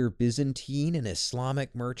then later Byzantine and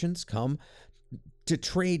Islamic merchants come to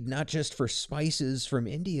trade not just for spices from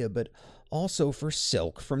India, but also for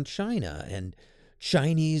silk from China. And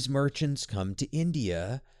Chinese merchants come to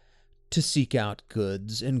India to seek out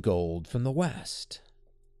goods and gold from the West.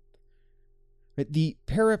 The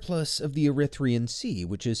Periplus of the Erythraean Sea,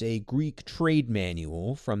 which is a Greek trade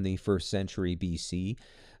manual from the 1st century BC,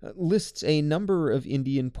 lists a number of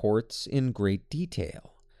Indian ports in great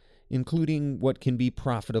detail, including what can be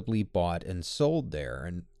profitably bought and sold there.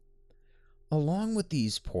 And along with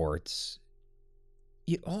these ports,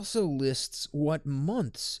 it also lists what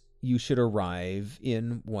months you should arrive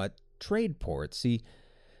in what trade ports. See,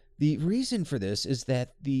 the reason for this is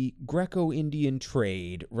that the Greco-Indian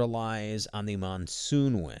trade relies on the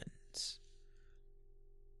monsoon winds.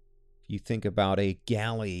 If you think about a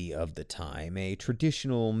galley of the time, a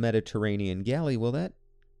traditional Mediterranean galley, well, that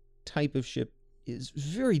type of ship is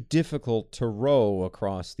very difficult to row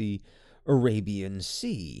across the Arabian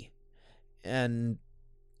Sea. And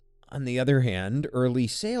on the other hand, early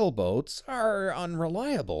sailboats are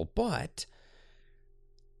unreliable, but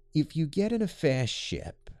if you get in a fast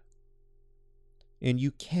ship, and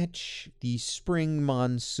you catch the spring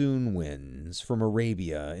monsoon winds from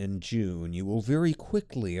Arabia in June, you will very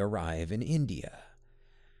quickly arrive in India.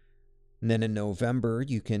 And then in November,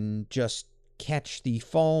 you can just catch the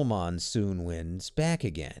fall monsoon winds back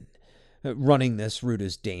again. Running this route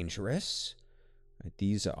is dangerous.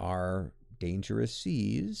 These are dangerous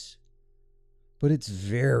seas, but it's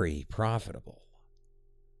very profitable.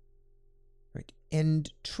 Right? And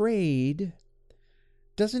trade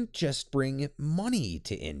doesn't just bring money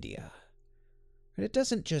to India. It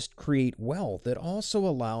doesn't just create wealth, it also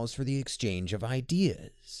allows for the exchange of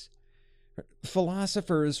ideas.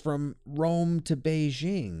 Philosophers from Rome to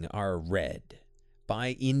Beijing are read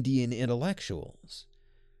by Indian intellectuals.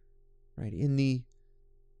 Right? In the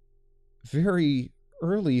very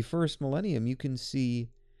early 1st millennium, you can see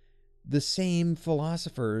the same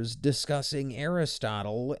philosophers discussing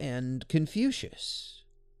Aristotle and Confucius.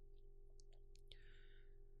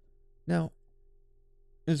 Now,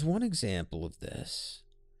 as one example of this,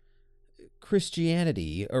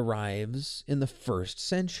 Christianity arrives in the 1st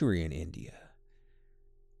century in India.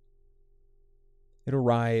 It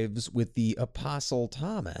arrives with the Apostle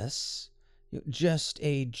Thomas, just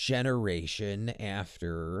a generation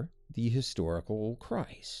after the historical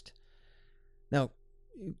Christ. Now,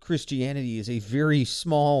 Christianity is a very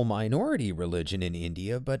small minority religion in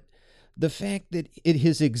India, but the fact that it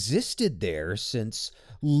has existed there since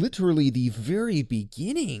literally the very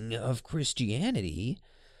beginning of Christianity,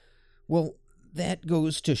 well, that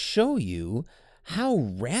goes to show you how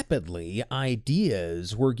rapidly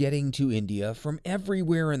ideas were getting to India from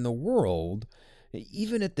everywhere in the world,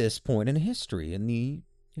 even at this point in history, in the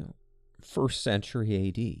first century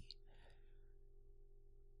AD.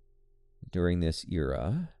 During this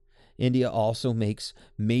era, India also makes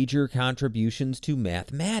major contributions to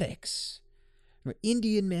mathematics.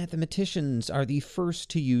 Indian mathematicians are the first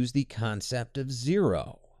to use the concept of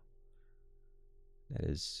zero. That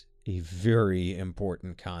is a very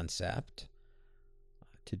important concept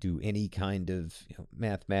to do any kind of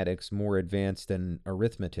mathematics more advanced than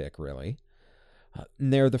arithmetic, really.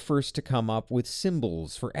 And they're the first to come up with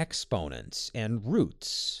symbols for exponents and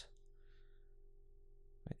roots.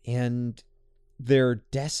 And their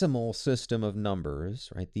decimal system of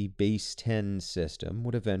numbers, right, the base 10 system,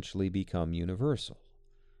 would eventually become universal.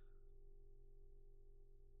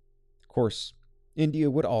 Of course, India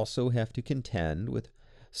would also have to contend with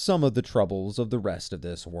some of the troubles of the rest of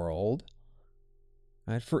this world.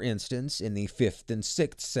 Right, for instance, in the 5th and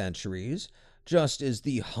 6th centuries, just as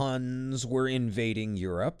the Huns were invading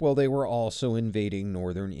Europe, well, they were also invading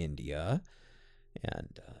northern India.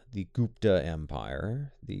 And the Gupta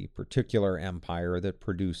Empire, the particular empire that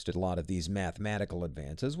produced a lot of these mathematical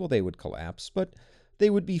advances, well, they would collapse, but they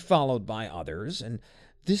would be followed by others. And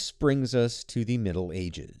this brings us to the Middle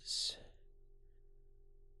Ages.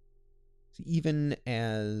 Even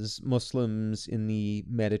as Muslims in the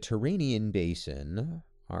Mediterranean basin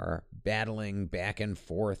are battling back and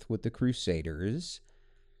forth with the Crusaders,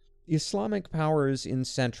 Islamic powers in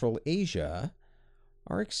Central Asia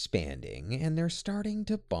are expanding, and they're starting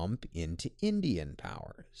to bump into Indian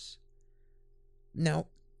powers. Now,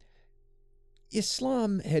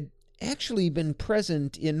 Islam had actually been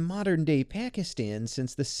present in modern-day Pakistan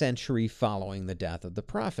since the century following the death of the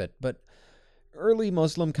Prophet, but early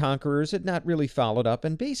Muslim conquerors had not really followed up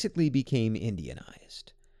and basically became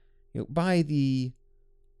Indianized. By the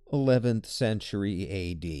 11th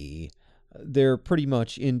century AD, they're pretty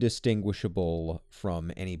much indistinguishable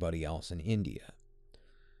from anybody else in India.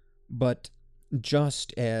 But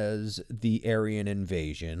just as the Aryan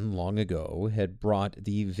invasion long ago had brought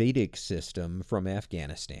the Vedic system from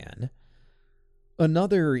Afghanistan,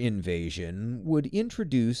 another invasion would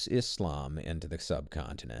introduce Islam into the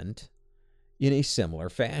subcontinent in a similar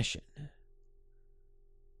fashion.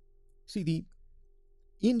 See, the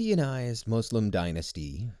Indianized Muslim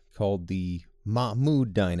dynasty, called the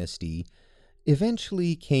Mahmud dynasty,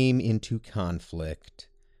 eventually came into conflict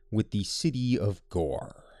with the city of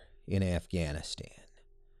Ghor in Afghanistan.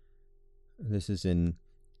 This is an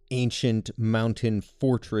ancient mountain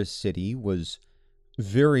fortress city, was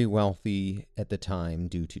very wealthy at the time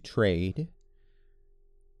due to trade.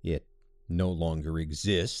 It no longer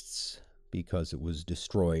exists because it was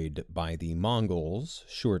destroyed by the Mongols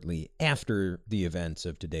shortly after the events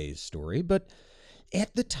of today's story, but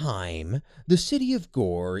at the time, the city of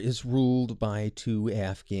Ghor is ruled by two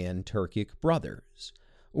Afghan Turkic brothers,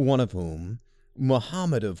 one of whom,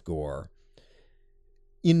 Muhammad of Ghor,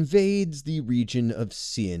 invades the region of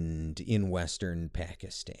Sindh in western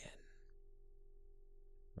Pakistan.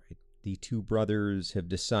 Right. The two brothers have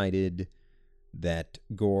decided that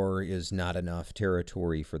Ghor is not enough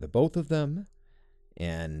territory for the both of them,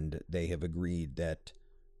 and they have agreed that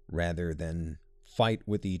rather than fight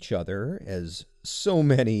with each other, as so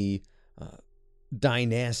many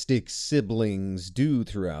dynastic siblings do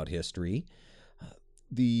throughout history,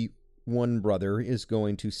 the one brother is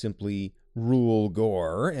going to simply rule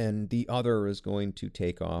Ghor, and the other is going to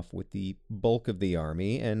take off with the bulk of the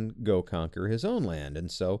army and go conquer his own land. And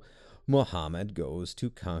so Muhammad goes to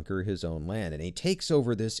conquer his own land, and he takes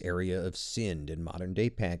over this area of Sindh in modern-day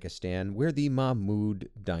Pakistan, where the Mahmud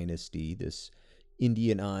dynasty, this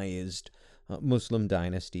Indianized Muslim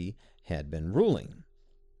dynasty, had been ruling.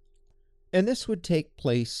 And this would take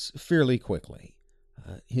place fairly quickly.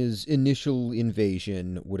 His initial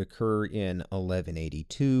invasion would occur in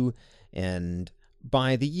 1182, and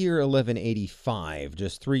by the year 1185,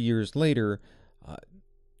 just 3 years later,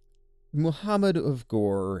 Muhammad of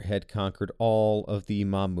Ghor had conquered all of the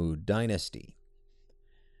Mahmud dynasty.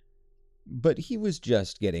 But he was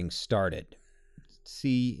just getting started.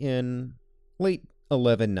 See, in late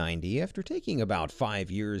 1190, after taking about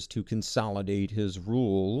 5 years to consolidate his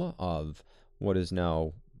rule of what is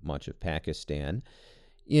now much of Pakistan.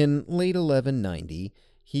 In late 1190,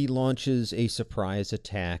 he launches a surprise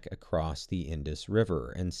attack across the Indus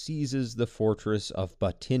River and seizes the fortress of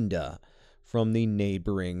Bathinda from the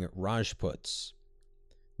neighboring Rajputs.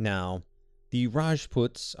 Now, the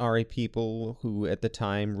Rajputs are a people who at the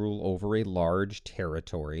time rule over a large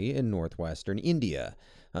territory in northwestern India,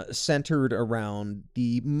 centered around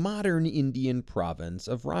the modern Indian province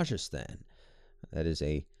of Rajasthan. That is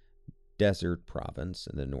a desert province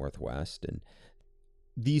in the northwest, and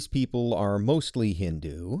these people are mostly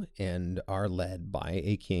Hindu and are led by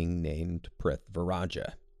a king named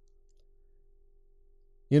Prithvaraja.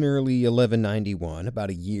 In early 1191, about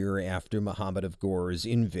a year after Muhammad of Ghor's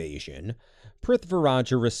invasion,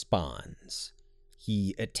 Prithvaraja responds.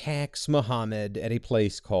 He attacks Muhammad at a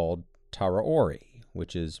place called Taraori,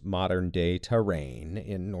 which is modern-day Tehran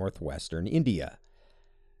in northwestern India.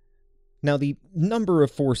 Now, the number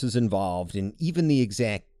of forces involved and even the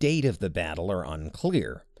exact date of the battle are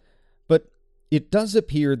unclear, but it does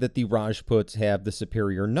appear that the Rajputs have the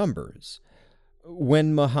superior numbers.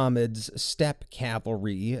 When Muhammad's steppe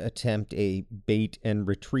cavalry attempt a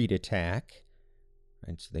bait-and-retreat attack,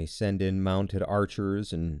 so they send in mounted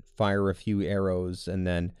archers and fire a few arrows, and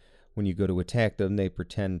then when you go to attack them, they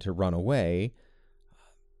pretend to run away.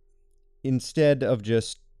 Instead of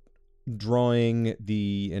just drawing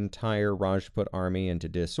the entire Rajput army into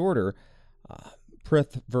disorder,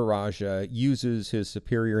 Prithvaraja uses his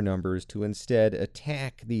superior numbers to instead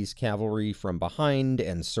attack these cavalry from behind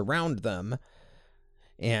and surround them,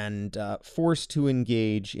 and forced to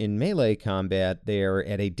engage in melee combat, they are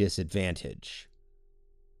at a disadvantage.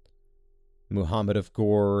 Muhammad of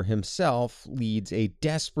Ghor himself leads a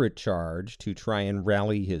desperate charge to try and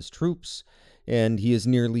rally his troops, and he is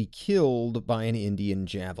nearly killed by an Indian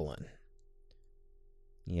javelin.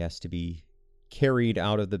 He has to be carried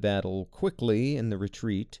out of the battle quickly in the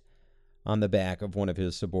retreat on the back of one of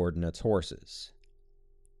his subordinates' horses.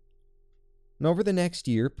 And over the next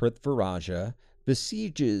year, Prithvaraja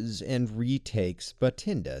besieges and retakes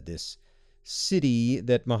Bathinda, this city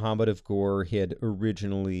that Muhammad of Ghor had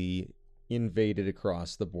originally invaded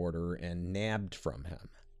across the border and nabbed from him.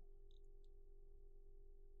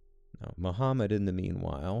 Now, Muhammad, in the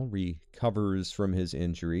meanwhile, recovers from his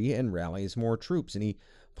injury and rallies more troops, and he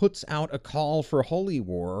puts out a call for holy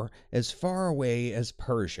war as far away as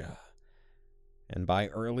Persia. And by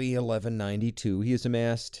early 1192, he has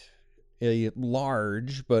amassed a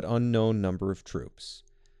large but unknown number of troops.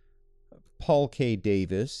 Paul K.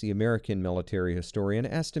 Davis, the American military historian,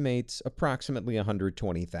 estimates approximately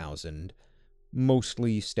 120,000,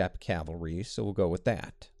 mostly steppe cavalry, so we'll go with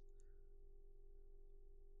that.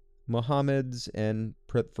 Muhammad's and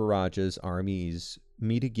Prithvaraja's armies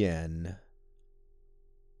meet again,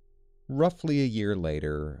 roughly a year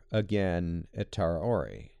later, again at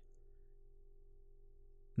Taraori.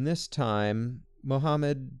 And this time,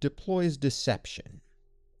 Muhammad deploys deception.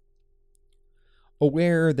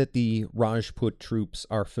 Aware that the Rajput troops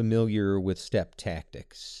are familiar with steppe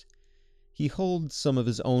tactics, he holds some of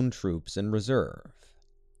his own troops in reserve.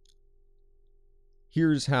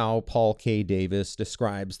 Here's how Paul K. Davis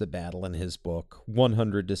describes the battle in his book,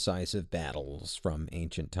 100 Decisive Battles from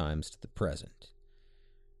Ancient Times to the Present.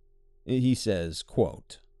 He says,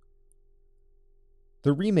 quote,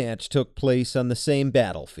 "The rematch took place on the same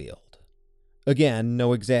battlefield. Again,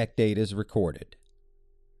 no exact date is recorded.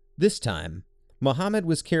 This time, Muhammad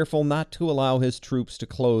was careful not to allow his troops to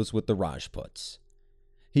close with the Rajputs.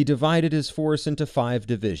 He divided his force into 5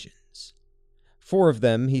 divisions. 4 of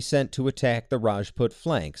them he sent to attack the Rajput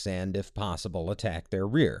flanks and, if possible, attack their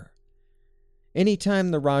rear. Any time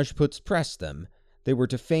the Rajputs pressed them, they were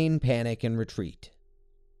to feign panic and retreat.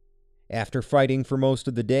 After fighting for most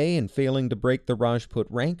of the day and failing to break the Rajput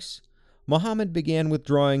ranks, Muhammad began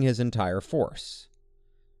withdrawing his entire force.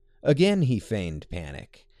 Again he feigned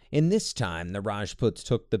panic, and this time the Rajputs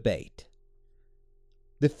took the bait.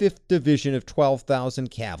 The 5th Division of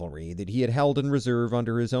 12,000 cavalry that he had held in reserve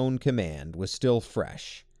under his own command was still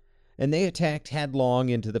fresh, and they attacked headlong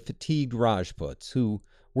into the fatigued Rajputs, who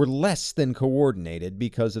were less than coordinated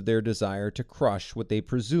because of their desire to crush what they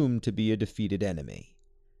presumed to be a defeated enemy.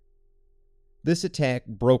 This attack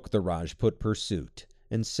broke the Rajput pursuit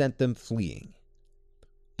and sent them fleeing.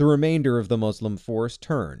 The remainder of the Muslim force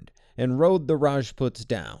turned and rode the Rajputs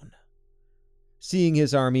down. Seeing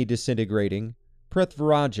his army disintegrating,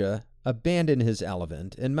 Prithvaraja abandoned his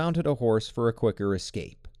elephant and mounted a horse for a quicker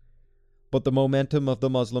escape. But the momentum of the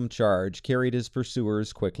Muslim charge carried his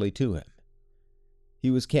pursuers quickly to him.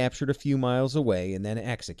 He was captured a few miles away and then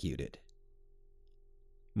executed.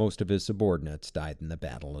 Most of his subordinates died in the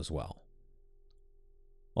battle as well."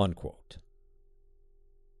 Unquote.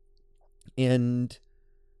 And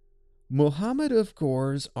Muhammad of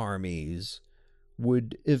Ghore's armies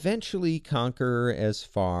would eventually conquer as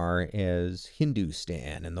far as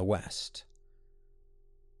Hindustan in the west.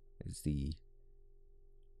 It's the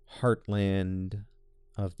heartland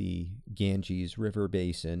of the Ganges River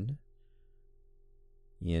Basin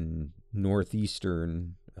in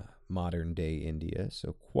northeastern modern-day India,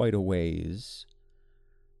 so quite a ways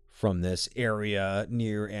from this area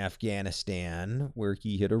near Afghanistan where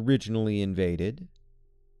he had originally invaded.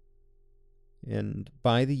 And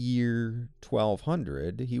by the year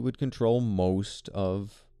 1200, he would control most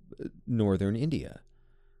of northern India.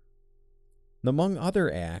 Among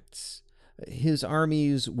other acts, his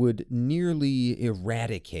armies would nearly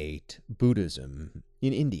eradicate Buddhism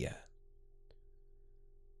in India.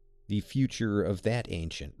 The future of that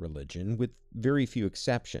ancient religion, with very few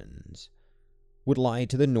exceptions, would lie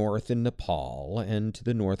to the north in Nepal and to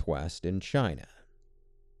the northwest in China.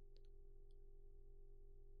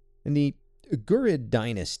 In the Ghurid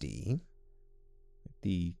dynasty,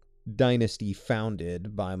 the dynasty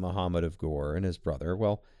founded by Muhammad of Ghoore and his brother,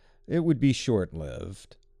 well, it would be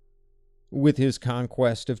short-lived. With his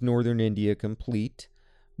conquest of northern India complete,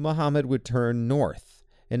 Muhammad would turn north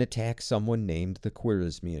and attack someone named the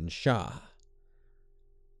Khwarezmian Shah.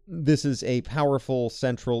 This is a powerful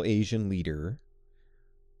Central Asian leader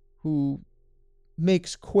who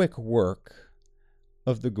makes quick work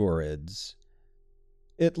of the Ghurids,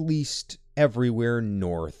 at least everywhere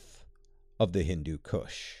north of the Hindu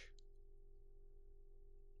Kush.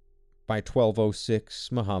 By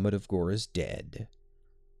 1206, Muhammad of Ghoore is dead.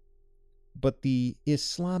 But the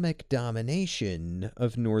Islamic domination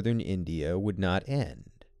of northern India would not end.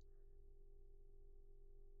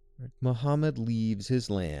 Muhammad leaves his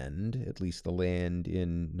land, at least the land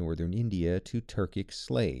in northern India, to Turkic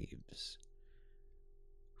slaves,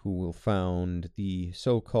 who will found the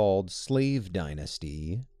so-called slave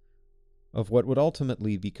dynasty of what would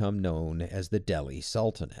ultimately become known as the Delhi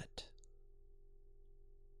Sultanate.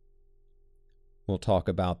 We'll talk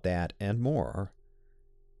about that and more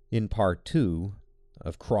in Part 2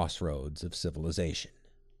 of Crossroads of Civilization.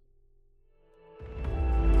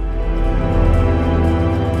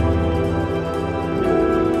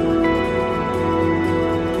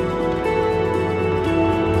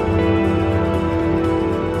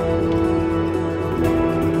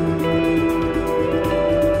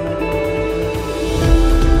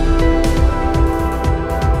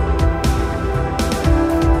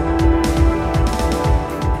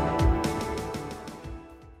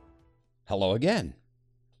 Hello again.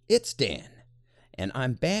 It's Dan, and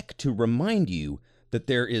I'm back to remind you that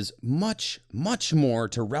there is much, much more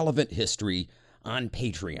to relevant history on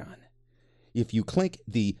Patreon. If you click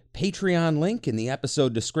the Patreon link in the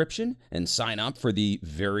episode description and sign up for the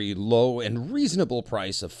very low and reasonable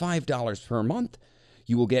price of $5 per month,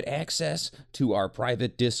 you will get access to our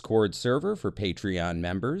private Discord server for Patreon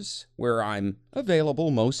members, where I'm available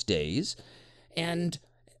most days, and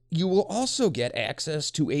you will also get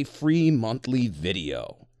access to a free monthly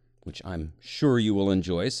video, which I'm sure you will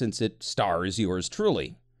enjoy since it stars yours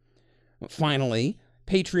truly. Finally,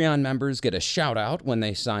 Patreon members get a shout-out when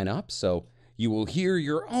they sign up, so you will hear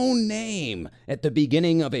your own name at the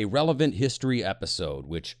beginning of a relevant history episode,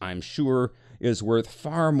 which I'm sure is worth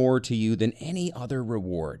far more to you than any other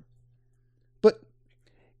reward. But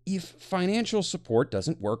if financial support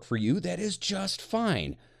doesn't work for you, that is just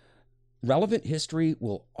fine. Relevant History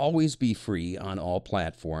will always be free on all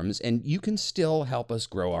platforms, and you can still help us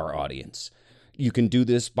grow our audience. You can do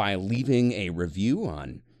this by leaving a review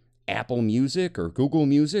on Apple Music or Google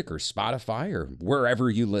Music or Spotify or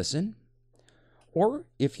wherever you listen. Or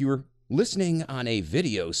if you're listening on a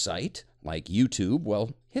video site like YouTube,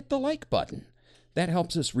 well, hit the like button. That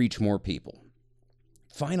helps us reach more people.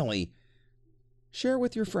 Finally, share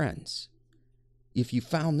with your friends. If you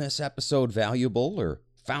found this episode valuable or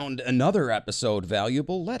found another episode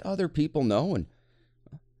valuable, let other people know and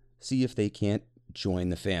see if they can't join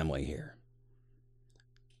the family here.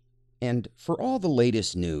 And for all the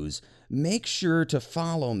latest news, make sure to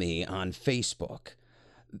follow me on Facebook.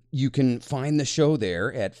 You can find the show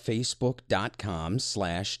there at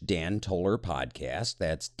facebook.com/Dan Toller Podcast.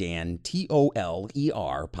 That's Dan,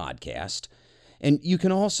 T-O-L-E-R Podcast. And you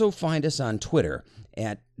can also find us on Twitter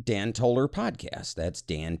at Dan Toller Podcast. That's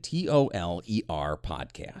Dan, T-O-L-E-R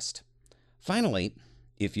Podcast. Finally,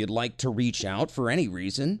 if you'd like to reach out for any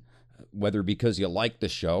reason, whether because you like the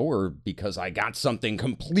show or because I got something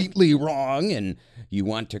completely wrong and you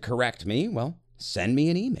want to correct me, well, send me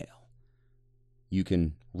an email. You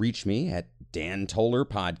can reach me at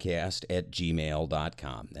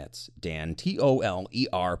dantollerpodcast@gmail.com. That's Dan,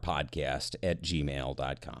 T-O-L-E-R Podcast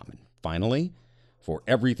 @gmail.com. And Finally, for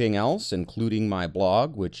everything else, including my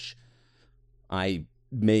blog, which I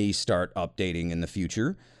may start updating in the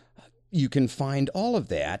future, you can find all of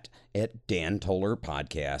that at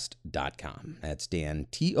dantollerpodcast.com. That's Dan,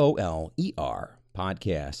 Toler,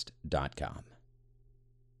 podcast.com.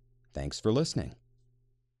 Thanks for listening.